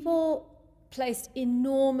 people placed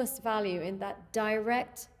enormous value in that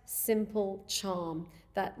direct, simple charm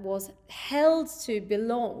that was held to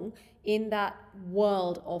belong in that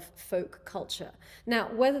world of folk culture. Now,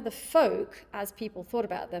 whether the folk, as people thought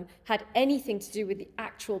about them, had anything to do with the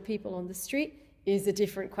actual people on the street is a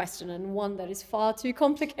different question, and one that is far too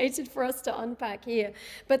complicated for us to unpack here.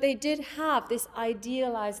 But they did have this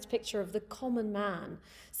idealized picture of the common man,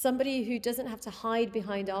 somebody who doesn't have to hide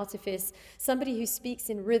behind artifice, somebody who speaks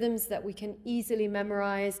in rhythms that we can easily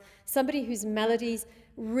memorize, somebody whose melodies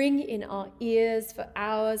ring in our ears for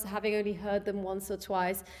hours, having only heard them once or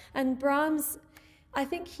twice. And Brahms, I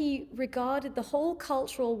think he regarded the whole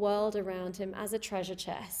cultural world around him as a treasure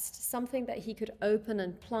chest, something that he could open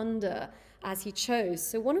and plunder as he chose.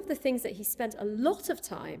 So one of the things that he spent a lot of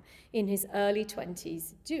time in his early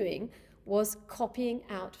 20s doing was copying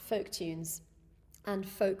out folk tunes and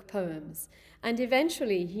folk poems. And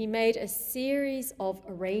eventually he made a series of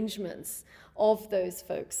arrangements of those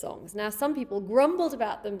folk songs. Now, some people grumbled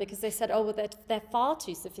about them because they said, oh, well, they're far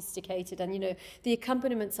too sophisticated, and, the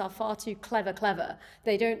accompaniments are far too clever.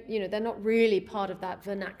 They don't, they're not really part of that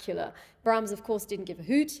vernacular. Brahms, of course, didn't give a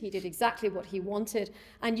hoot. He did exactly what he wanted.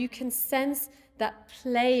 And you can sense that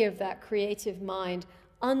play of that creative mind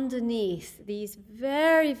underneath these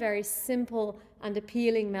very, very simple and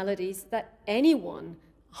appealing melodies that anyone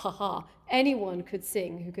could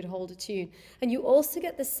sing who could hold a tune. And you also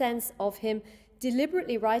get the sense of him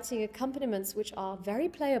deliberately writing accompaniments which are very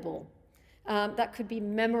playable, that could be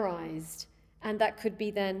memorized, and that could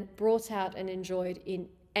be then brought out and enjoyed in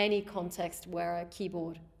any context where a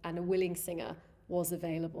keyboard and a willing singer was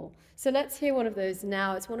available. So let's hear one of those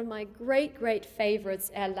now. It's one of my great favorites,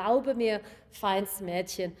 Erlaube mir, feins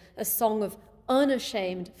Mädchen, a song of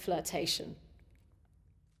unashamed flirtation.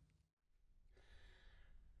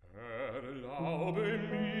 Erlaube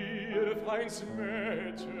mir, feins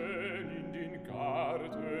Mädchen, in den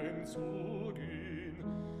Garten zu gehen,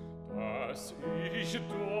 dass ich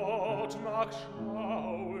dort mag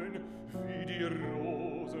schauen, wie die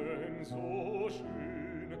Rosen so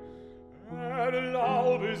schön.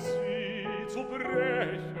 Erlaube sie zu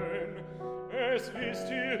brechen, es ist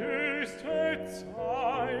die höchste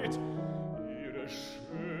Zeit, ihre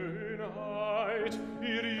Schönheit,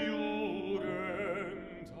 ihre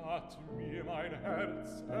Jugend hat mir mein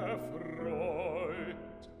Herz erfreut.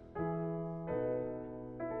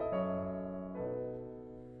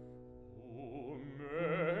 O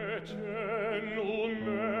Mädchen,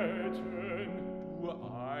 du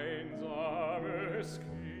einsames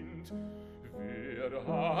Kind, wer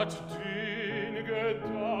hat den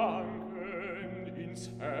Gedanken ins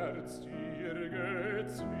Herz dir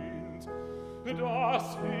gezwingt, dass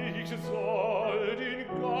ich soll den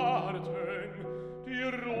Garten, die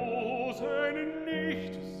Rosen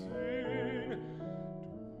nicht sehn?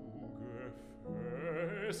 Du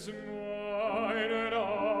gefällst meinen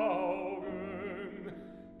Augen,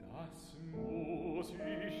 dass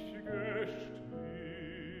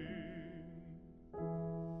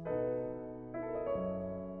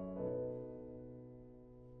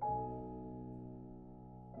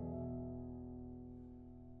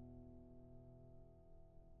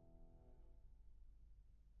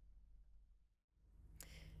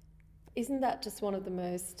Isn't that just one of the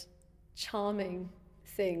most charming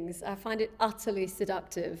things? I find it utterly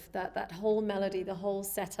seductive, that whole melody, the whole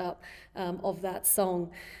setup of that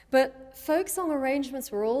song. But folk song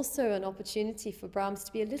arrangements were also an opportunity for Brahms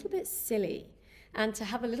to be a little bit silly and to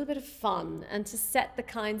have a little bit of fun and to set the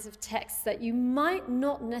kinds of texts that you might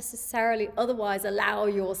not necessarily otherwise allow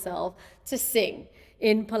yourself to sing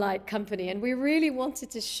in polite company. And we really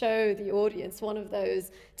wanted to show the audience one of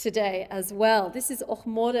those today as well. This is Och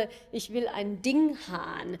Morde, ich will ein Ding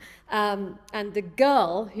haben. And the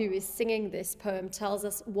girl who is singing this poem tells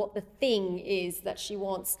us what the thing is that she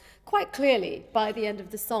wants quite clearly by the end of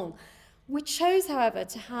the song. We chose, however,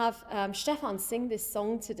 to have Stephan sing this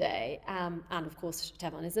song today, and of course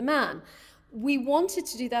Stephan is a man. We wanted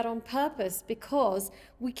to do that on purpose because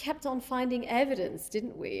we kept on finding evidence,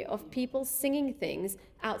 didn't we, of people singing things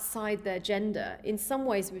outside their gender. In some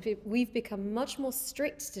ways, we've become much more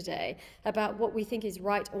strict today about what we think is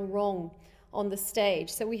right or wrong on the stage.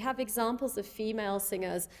 So we have examples of female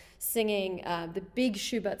singers singing the big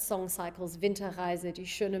Schubert song cycles, Winterreise, Die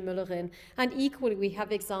schöne Müllerin, and equally we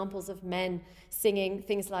have examples of men singing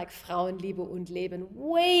things like Frauenliebe und Leben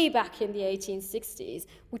way back in the 1860s,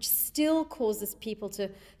 which still causes people to,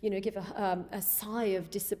 give a sigh of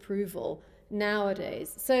disapproval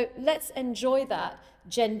nowadays. So let's enjoy that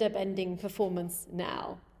gender-bending performance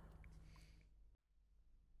now.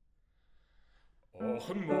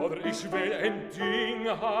 Och, Mutter, ich will ein Ding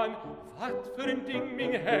han, wat für ein Ding,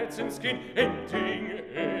 mein Herzenskind, ein Ding.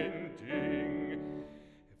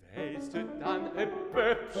 Weißt du dann ein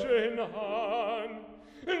Böppchen han?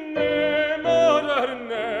 Ne, Mutter,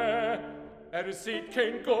 ne, sieht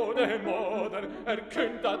kein gute Mutter,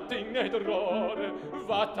 könnt dat Ding nicht raten,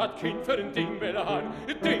 wat dat Kind für ein Ding will han,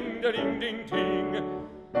 Ding, Ding, Ding, Ding.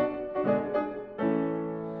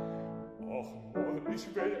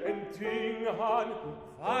 Ich will ein Ding han,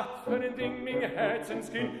 was für ein Ding, mein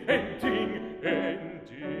Herzenskind, ein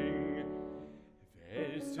Ding.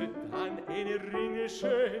 Willst du dann ein Ring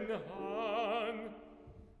schön han?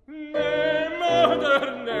 Ne,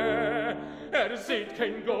 Mutter, ne, sieht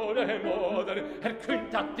kein gute Mutter,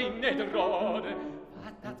 könnt dat Ding nicht raten,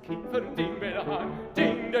 was dat Kind für ein Ding will han,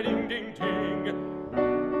 Ding, Ding, Ding, Ding.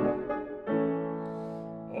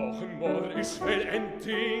 Och, Mutter, ich will ein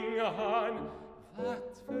Ding han,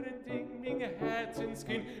 wat für ein Ding, mein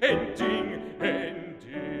Herzenskind, ein Ding.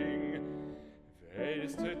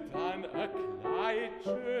 Willst du dann ein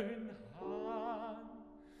Kleidchen han?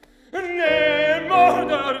 Ne,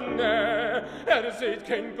 Mutter, ne, sieht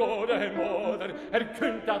kein gute Mutter,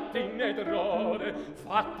 könnt dat Ding nicht raten,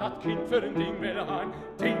 wat dat Kind für ein Ding will han,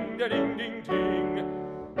 Ding, Ding, Ding, Ding.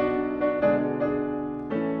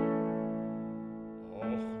 Och,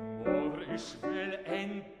 Mutter, ich will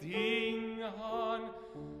ein Ding han,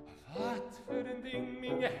 wat für ein Ding,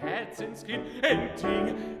 mein Herzenskind, ein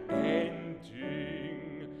Ding.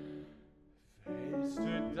 Weißt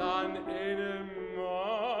du dann einen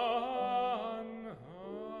Mann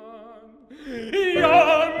han?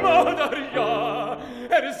 Ja, Mutter, ja,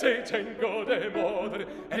 seht ein gute Mutter,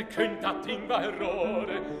 könnt dat Ding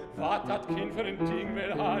beirode, wat dat Kind für ein Ding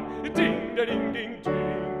will han, Ding, Ding, Ding, Ding.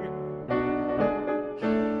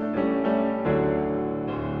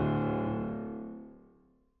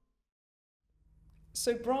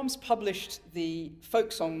 So Brahms published the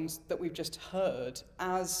folk songs that we've just heard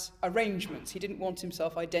as arrangements. He didn't want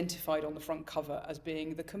himself identified on the front cover as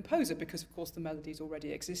being the composer because, of course, the melodies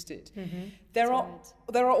already existed. Mm-hmm. There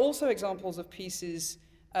are also examples of pieces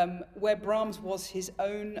where Brahms was his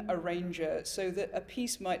own arranger, so that a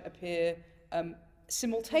piece might appear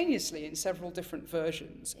simultaneously in several different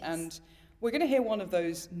versions. Yes. And we're going to hear one of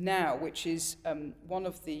those now, which is one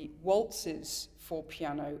of the waltzes for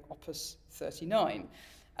piano, Opus 39.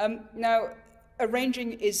 Now,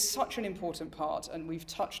 arranging is such an important part, and we've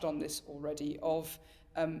touched on this already, of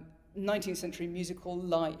 19th century musical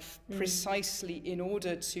life, precisely in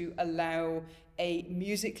order to allow a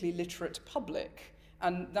musically literate public.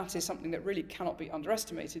 And that is something that really cannot be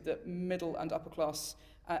underestimated, that middle and upper class,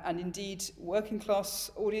 and indeed working class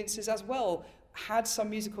audiences as well, had some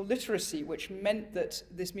musical literacy, which meant that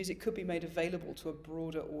this music could be made available to a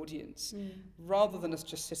broader audience, rather than us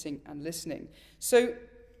just sitting and listening. So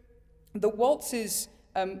the waltzes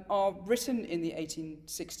are written in the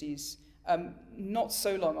 1860s, not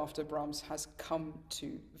so long after Brahms has come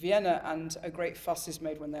to Vienna, and a great fuss is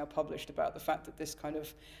made when they are published about the fact that this kind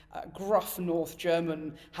of gruff North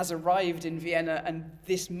German has arrived in Vienna, and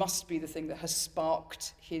this must be the thing that has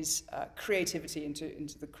sparked his creativity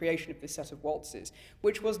into the creation of this set of waltzes,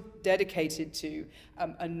 which was dedicated to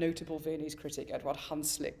a notable Viennese critic, Edward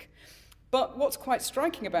Hanslick. But what's quite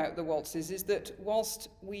striking about the waltzes is that whilst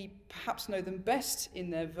we perhaps know them best in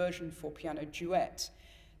their version for piano duet,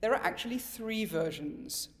 there are actually 3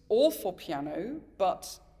 versions, all for piano,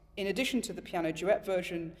 but in addition to the piano duet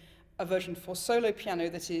version, a version for solo piano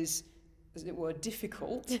that is, as it were,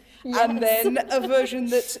 difficult, Yes. and then a version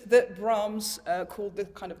that Brahms called the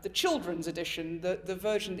kind of the children's edition, the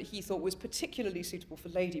version that he thought was particularly suitable for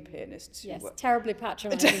lady pianists. Yes, terribly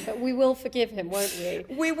patronising, but we will forgive him, won't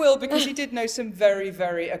we? We will, because he did know some very,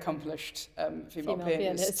 very accomplished female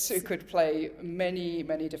pianists who could play many,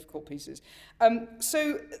 many difficult pieces.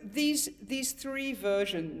 So these 3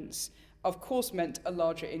 versions, of course, meant a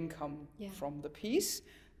larger income from the piece.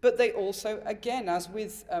 But they also, again, as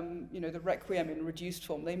with the Requiem in reduced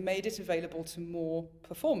form, they made it available to more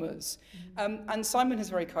performers. And Simon has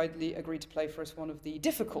very kindly agreed to play for us one of the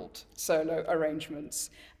difficult solo arrangements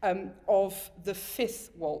of the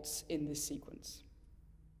 5th waltz in this sequence.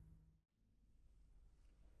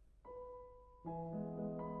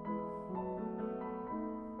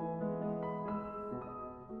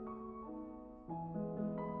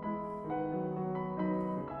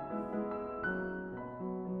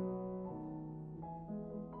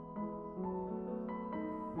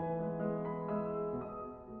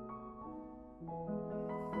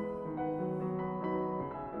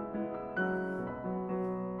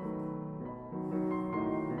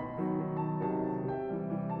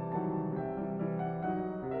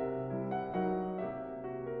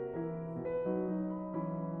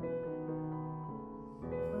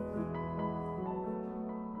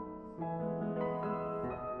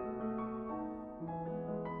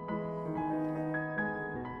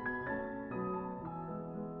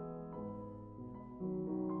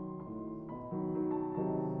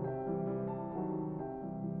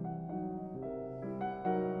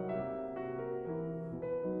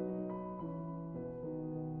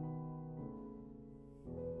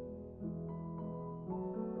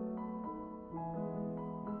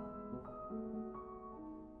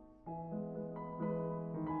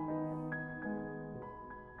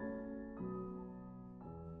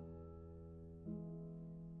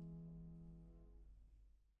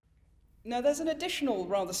 Now, there's an additional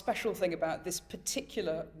rather special thing about this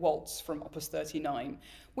particular waltz from Opus 39,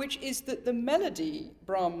 which is that the melody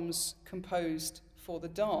Brahms composed for the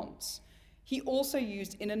dance, he also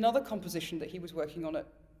used in another composition that he was working on at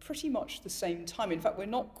pretty much the same time. In fact, we're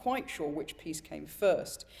not quite sure which piece came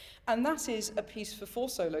first. And that is a piece for 4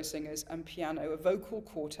 solo singers and piano, a vocal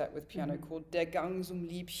quartet with piano called Der Gang zum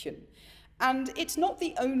Liebchen. And it's not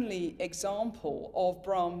the only example of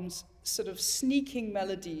Brahms sort of sneaking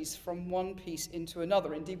melodies from one piece into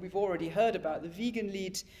another. Indeed, we've already heard about the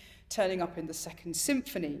Wiegenlied turning up in the 2nd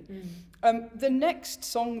Symphony. The next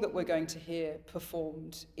song that we're going to hear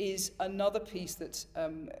performed is another piece that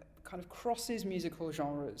kind of crosses musical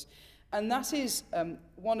genres. And that is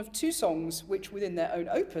one of 2 songs which within their own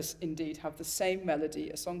opus indeed have the same melody,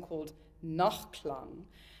 a song called Nachklang.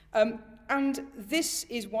 And this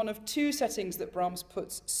is one of 2 settings that Brahms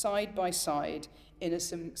puts side by side in a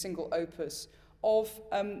single opus of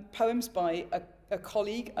poems by a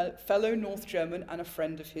colleague, a fellow North German and a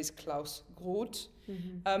friend of his, Klaus Groth.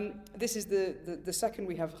 This is the second.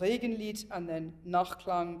 We have Regenlied and then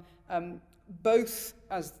Nachklang. Both,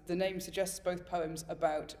 as the name suggests, both poems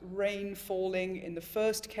about rain falling. In the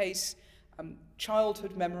first case,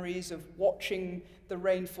 childhood memories of watching the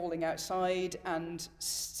rain falling outside and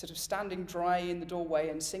sort of standing dry in the doorway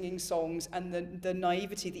and singing songs, and the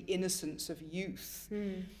naivety, the innocence of youth.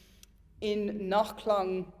 In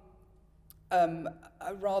Nachklang,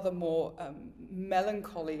 a rather more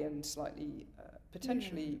melancholy and slightly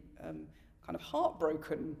potentially kind of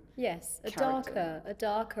heartbroken. Yes, a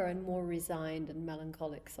darker and more resigned and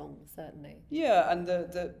melancholic song, certainly. Yeah, and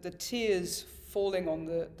the tears falling on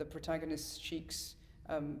the protagonist's cheeks,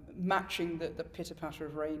 matching the pitter-patter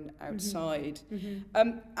of rain outside.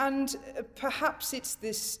 And perhaps it's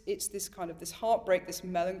this kind of this heartbreak, this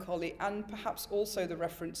melancholy, and perhaps also the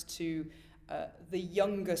reference to the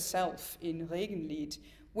younger self in Regenlied,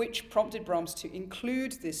 which prompted Brahms to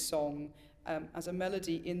include this song as a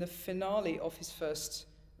melody in the finale of his first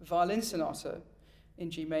violin sonata in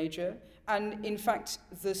G major. And in fact,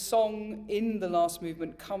 the song in the last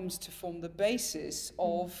movement comes to form the basis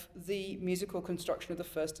of the musical construction of the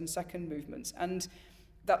first and second movements. And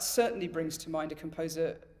that certainly brings to mind a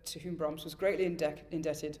composer to whom Brahms was greatly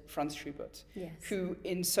indebted, Franz Schubert, who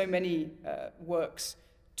in so many works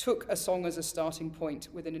took a song as a starting point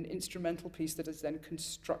within an instrumental piece that is then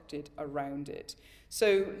constructed around it.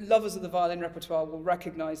 So lovers of the violin repertoire will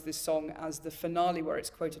recognize this song as the finale, where it's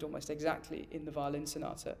quoted almost exactly in the violin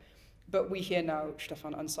sonata. But we hear now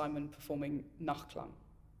Stephan and Simon performing Nachklang.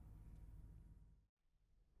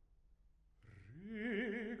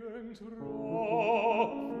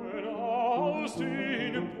 Regentropfen aus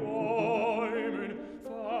den Bäumen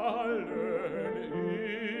fallen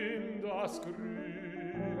in das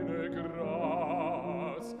grüne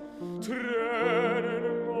Gras,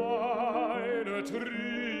 tränen meine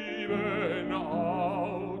trieben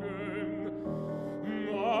Augen,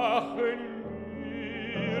 machen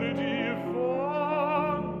mir die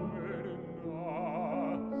Wangen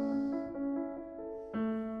nass.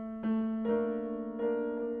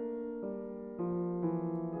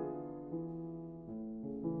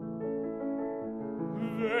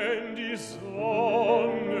 Wenn die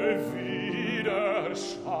Sonne wieder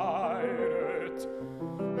scheinet,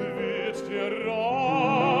 wird der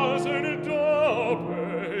Rasen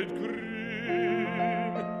doppelt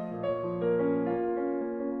grün.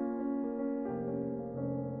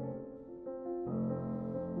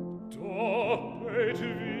 Doppelt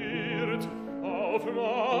wird auf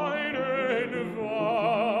meinen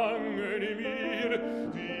Wangen mir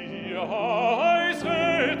die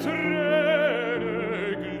heiße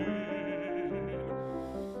Träne glühen,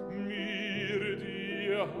 mir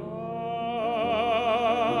die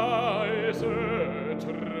heiße Träne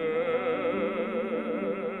glühen.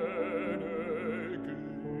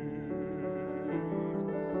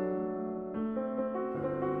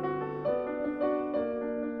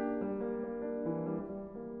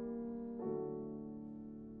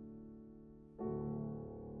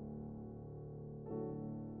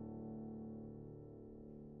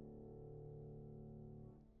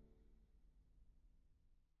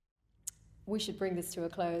 We should bring this to a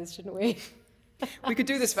close, shouldn't we? We could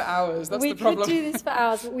do this for hours, that's We the problem. could do this for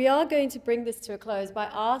hours, but we are going to bring this to a close by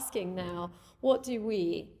asking now, what do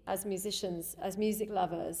we, as musicians, as music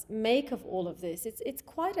lovers, make of all of this? It's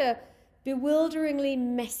quite a bewilderingly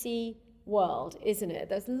messy world, isn't it?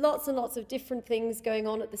 There's lots and lots of different things going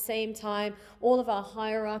on at the same time. All of our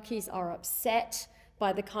hierarchies are upset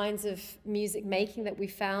by the kinds of music making that we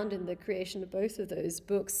found in the creation of both of those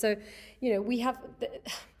books. So, you know, we have...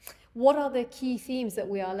 What are the key themes that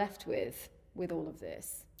we are left with all of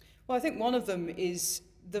this? Well, I think one of them is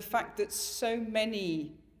the fact that so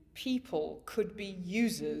many people could be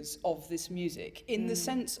users of this music in the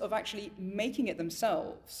sense of actually making it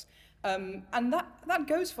themselves. And that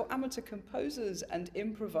goes for amateur composers and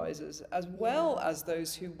improvisers, as well as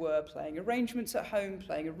those who were playing arrangements at home,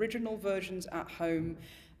 playing original versions at home.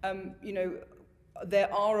 You know,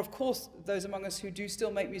 there are, of course, those among us who do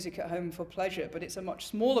still make music at home for pleasure, but it's a much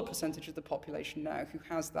smaller percentage of the population now who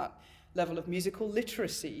has that level of musical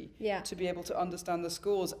literacy to be able to understand the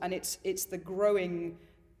scores. And it's the growing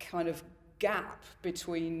kind of gap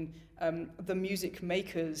between the music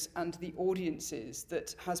makers and the audiences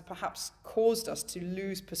that has perhaps caused us to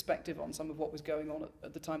lose perspective on some of what was going on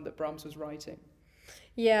at the time that Brahms was writing.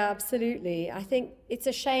 Yeah, absolutely. I think it's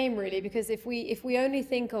a shame, really, because if we only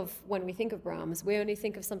think of, when we think of Brahms, we only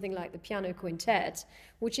think of something like the piano quintet,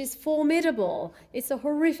 which is formidable. It's a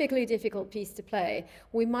horrifically difficult piece to play.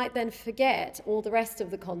 We might then forget all the rest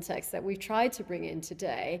of the context that we've tried to bring in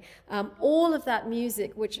today. All of that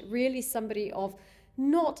music, which really somebody of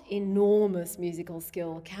not enormous musical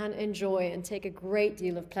skill can enjoy and take a great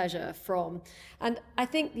deal of pleasure from. And I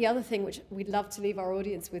think the other thing which we'd love to leave our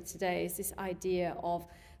audience with today is this idea of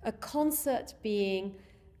a concert being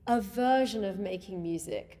a version of making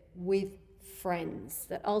music with friends,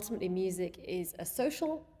 that ultimately music is a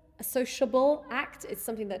sociable act. It's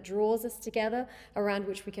something that draws us together, around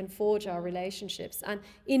which we can forge our relationships. And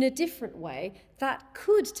in a different way, that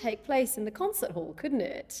could take place in the concert hall, couldn't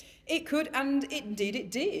it? It could, and indeed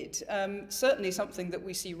it did. Certainly something that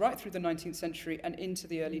we see right through the 19th century and into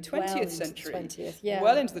the early 20th century.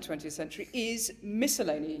 Well into the 20th century is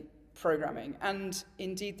miscellany programming. And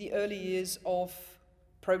indeed the early years of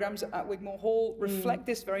programs at Wigmore Hall reflect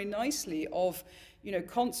this very nicely, of, you know,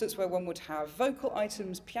 concerts where one would have vocal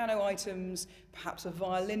items, piano items, perhaps a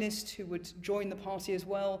violinist who would join the party as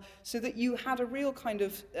well, so that you had a real kind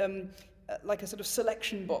of like a sort of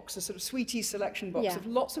selection box, a sort of sweetie selection box of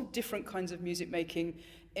lots of different kinds of music making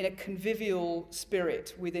in a convivial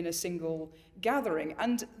spirit within a single gathering.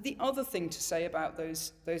 And the other thing to say about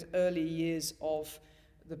those early years of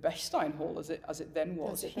the Bechstein Hall, as it then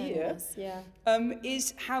was here,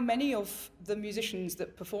 is how many of the musicians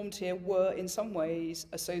that performed here were in some ways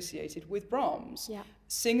associated with Brahms.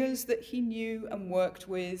 singers that he knew and worked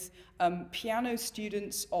with, piano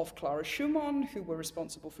students of Clara Schumann, who were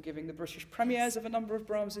responsible for giving the British premieres of a number of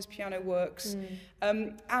Brahms's piano works,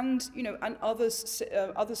 and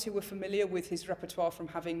others who were familiar with his repertoire from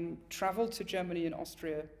having travelled to Germany and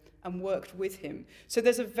Austria and worked with him. So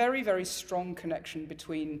there's a very, very strong connection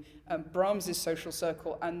between Brahms's social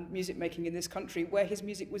circle and music making in this country, where his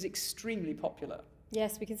music was extremely popular.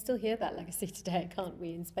 Yes, we can still hear that legacy today, can't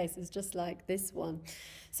we, in spaces just like this one.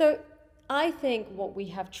 So I think what we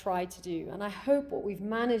have tried to do, and I hope what we've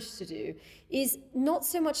managed to do, is not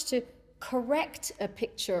so much to correct a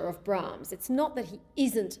picture of Brahms. It's not that he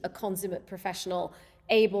isn't a consummate professional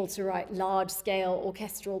able to write large-scale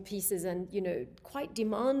orchestral pieces and, quite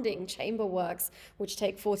demanding chamber works, which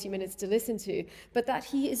take 40 minutes to listen to, but that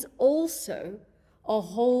he is also a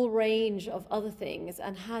whole range of other things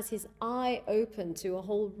and has his eye open to a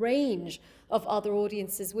whole range of other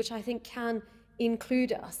audiences, which I think can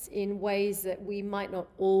include us in ways that we might not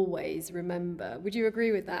always remember. Would you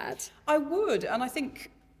agree with that? I would, and I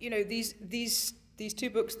think, these two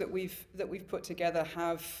books that we've put together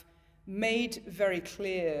have made very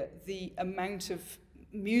clear the amount of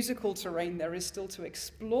musical terrain there is still to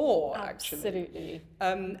explore, Absolutely.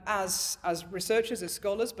 actually. As researchers, as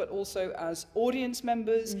scholars, but also as audience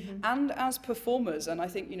members and as performers. And I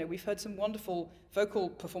think, we've heard some wonderful vocal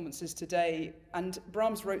performances today, and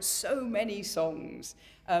Brahms wrote so many songs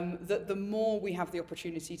that the more we have the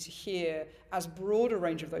opportunity to hear as broad a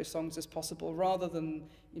range of those songs as possible, rather than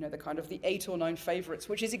the kind of the 8 or 9 favourites,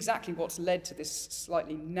 which is exactly what's led to this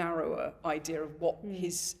slightly narrower idea of what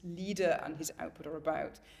his leader and his output are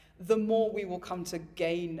about, the more we will come to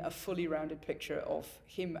gain a fully rounded picture of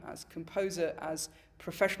him as composer, as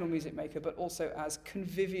professional music maker, but also as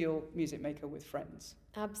convivial music maker with friends.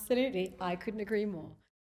 Absolutely. I couldn't agree more.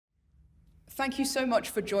 Thank you so much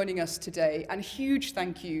for joining us today, and huge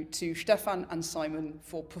thank you to Stephan and Simon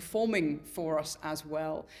for performing for us as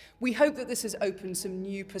well. We hope that this has opened some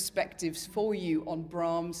new perspectives for you on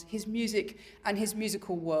Brahms, his music and his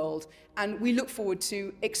musical world, and we look forward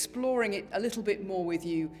to exploring it a little bit more with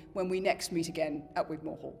you when we next meet again at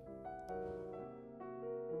Wigmore Hall.